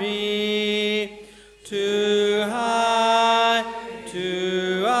for me, too high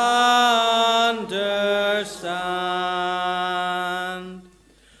to understand.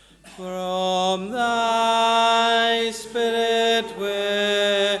 From thy spirit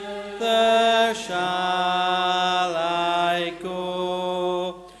whither shall I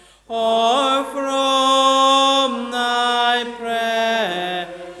go, or from thy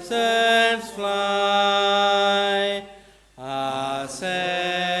presence fly?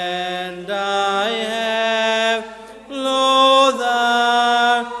 Ascend I have, lo,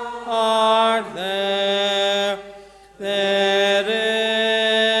 thou art there. There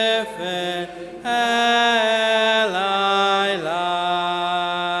if in hell I lie.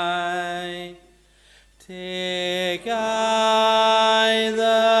 Take I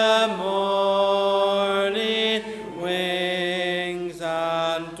the morning wings,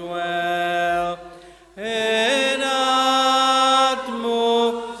 and dwell in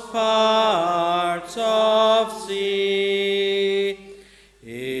utmost parts of sea.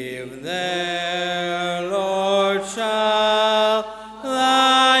 If there, Lord, shall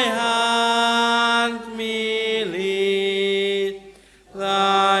thy hand me lead,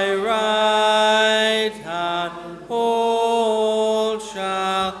 thy right hand hold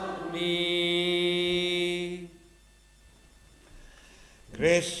shall me.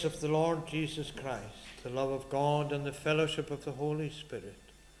 Grace of the Lord Jesus Christ, the love of God, and the fellowship of the Holy Spirit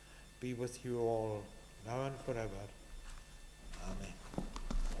be with you all, now and forever. Amen.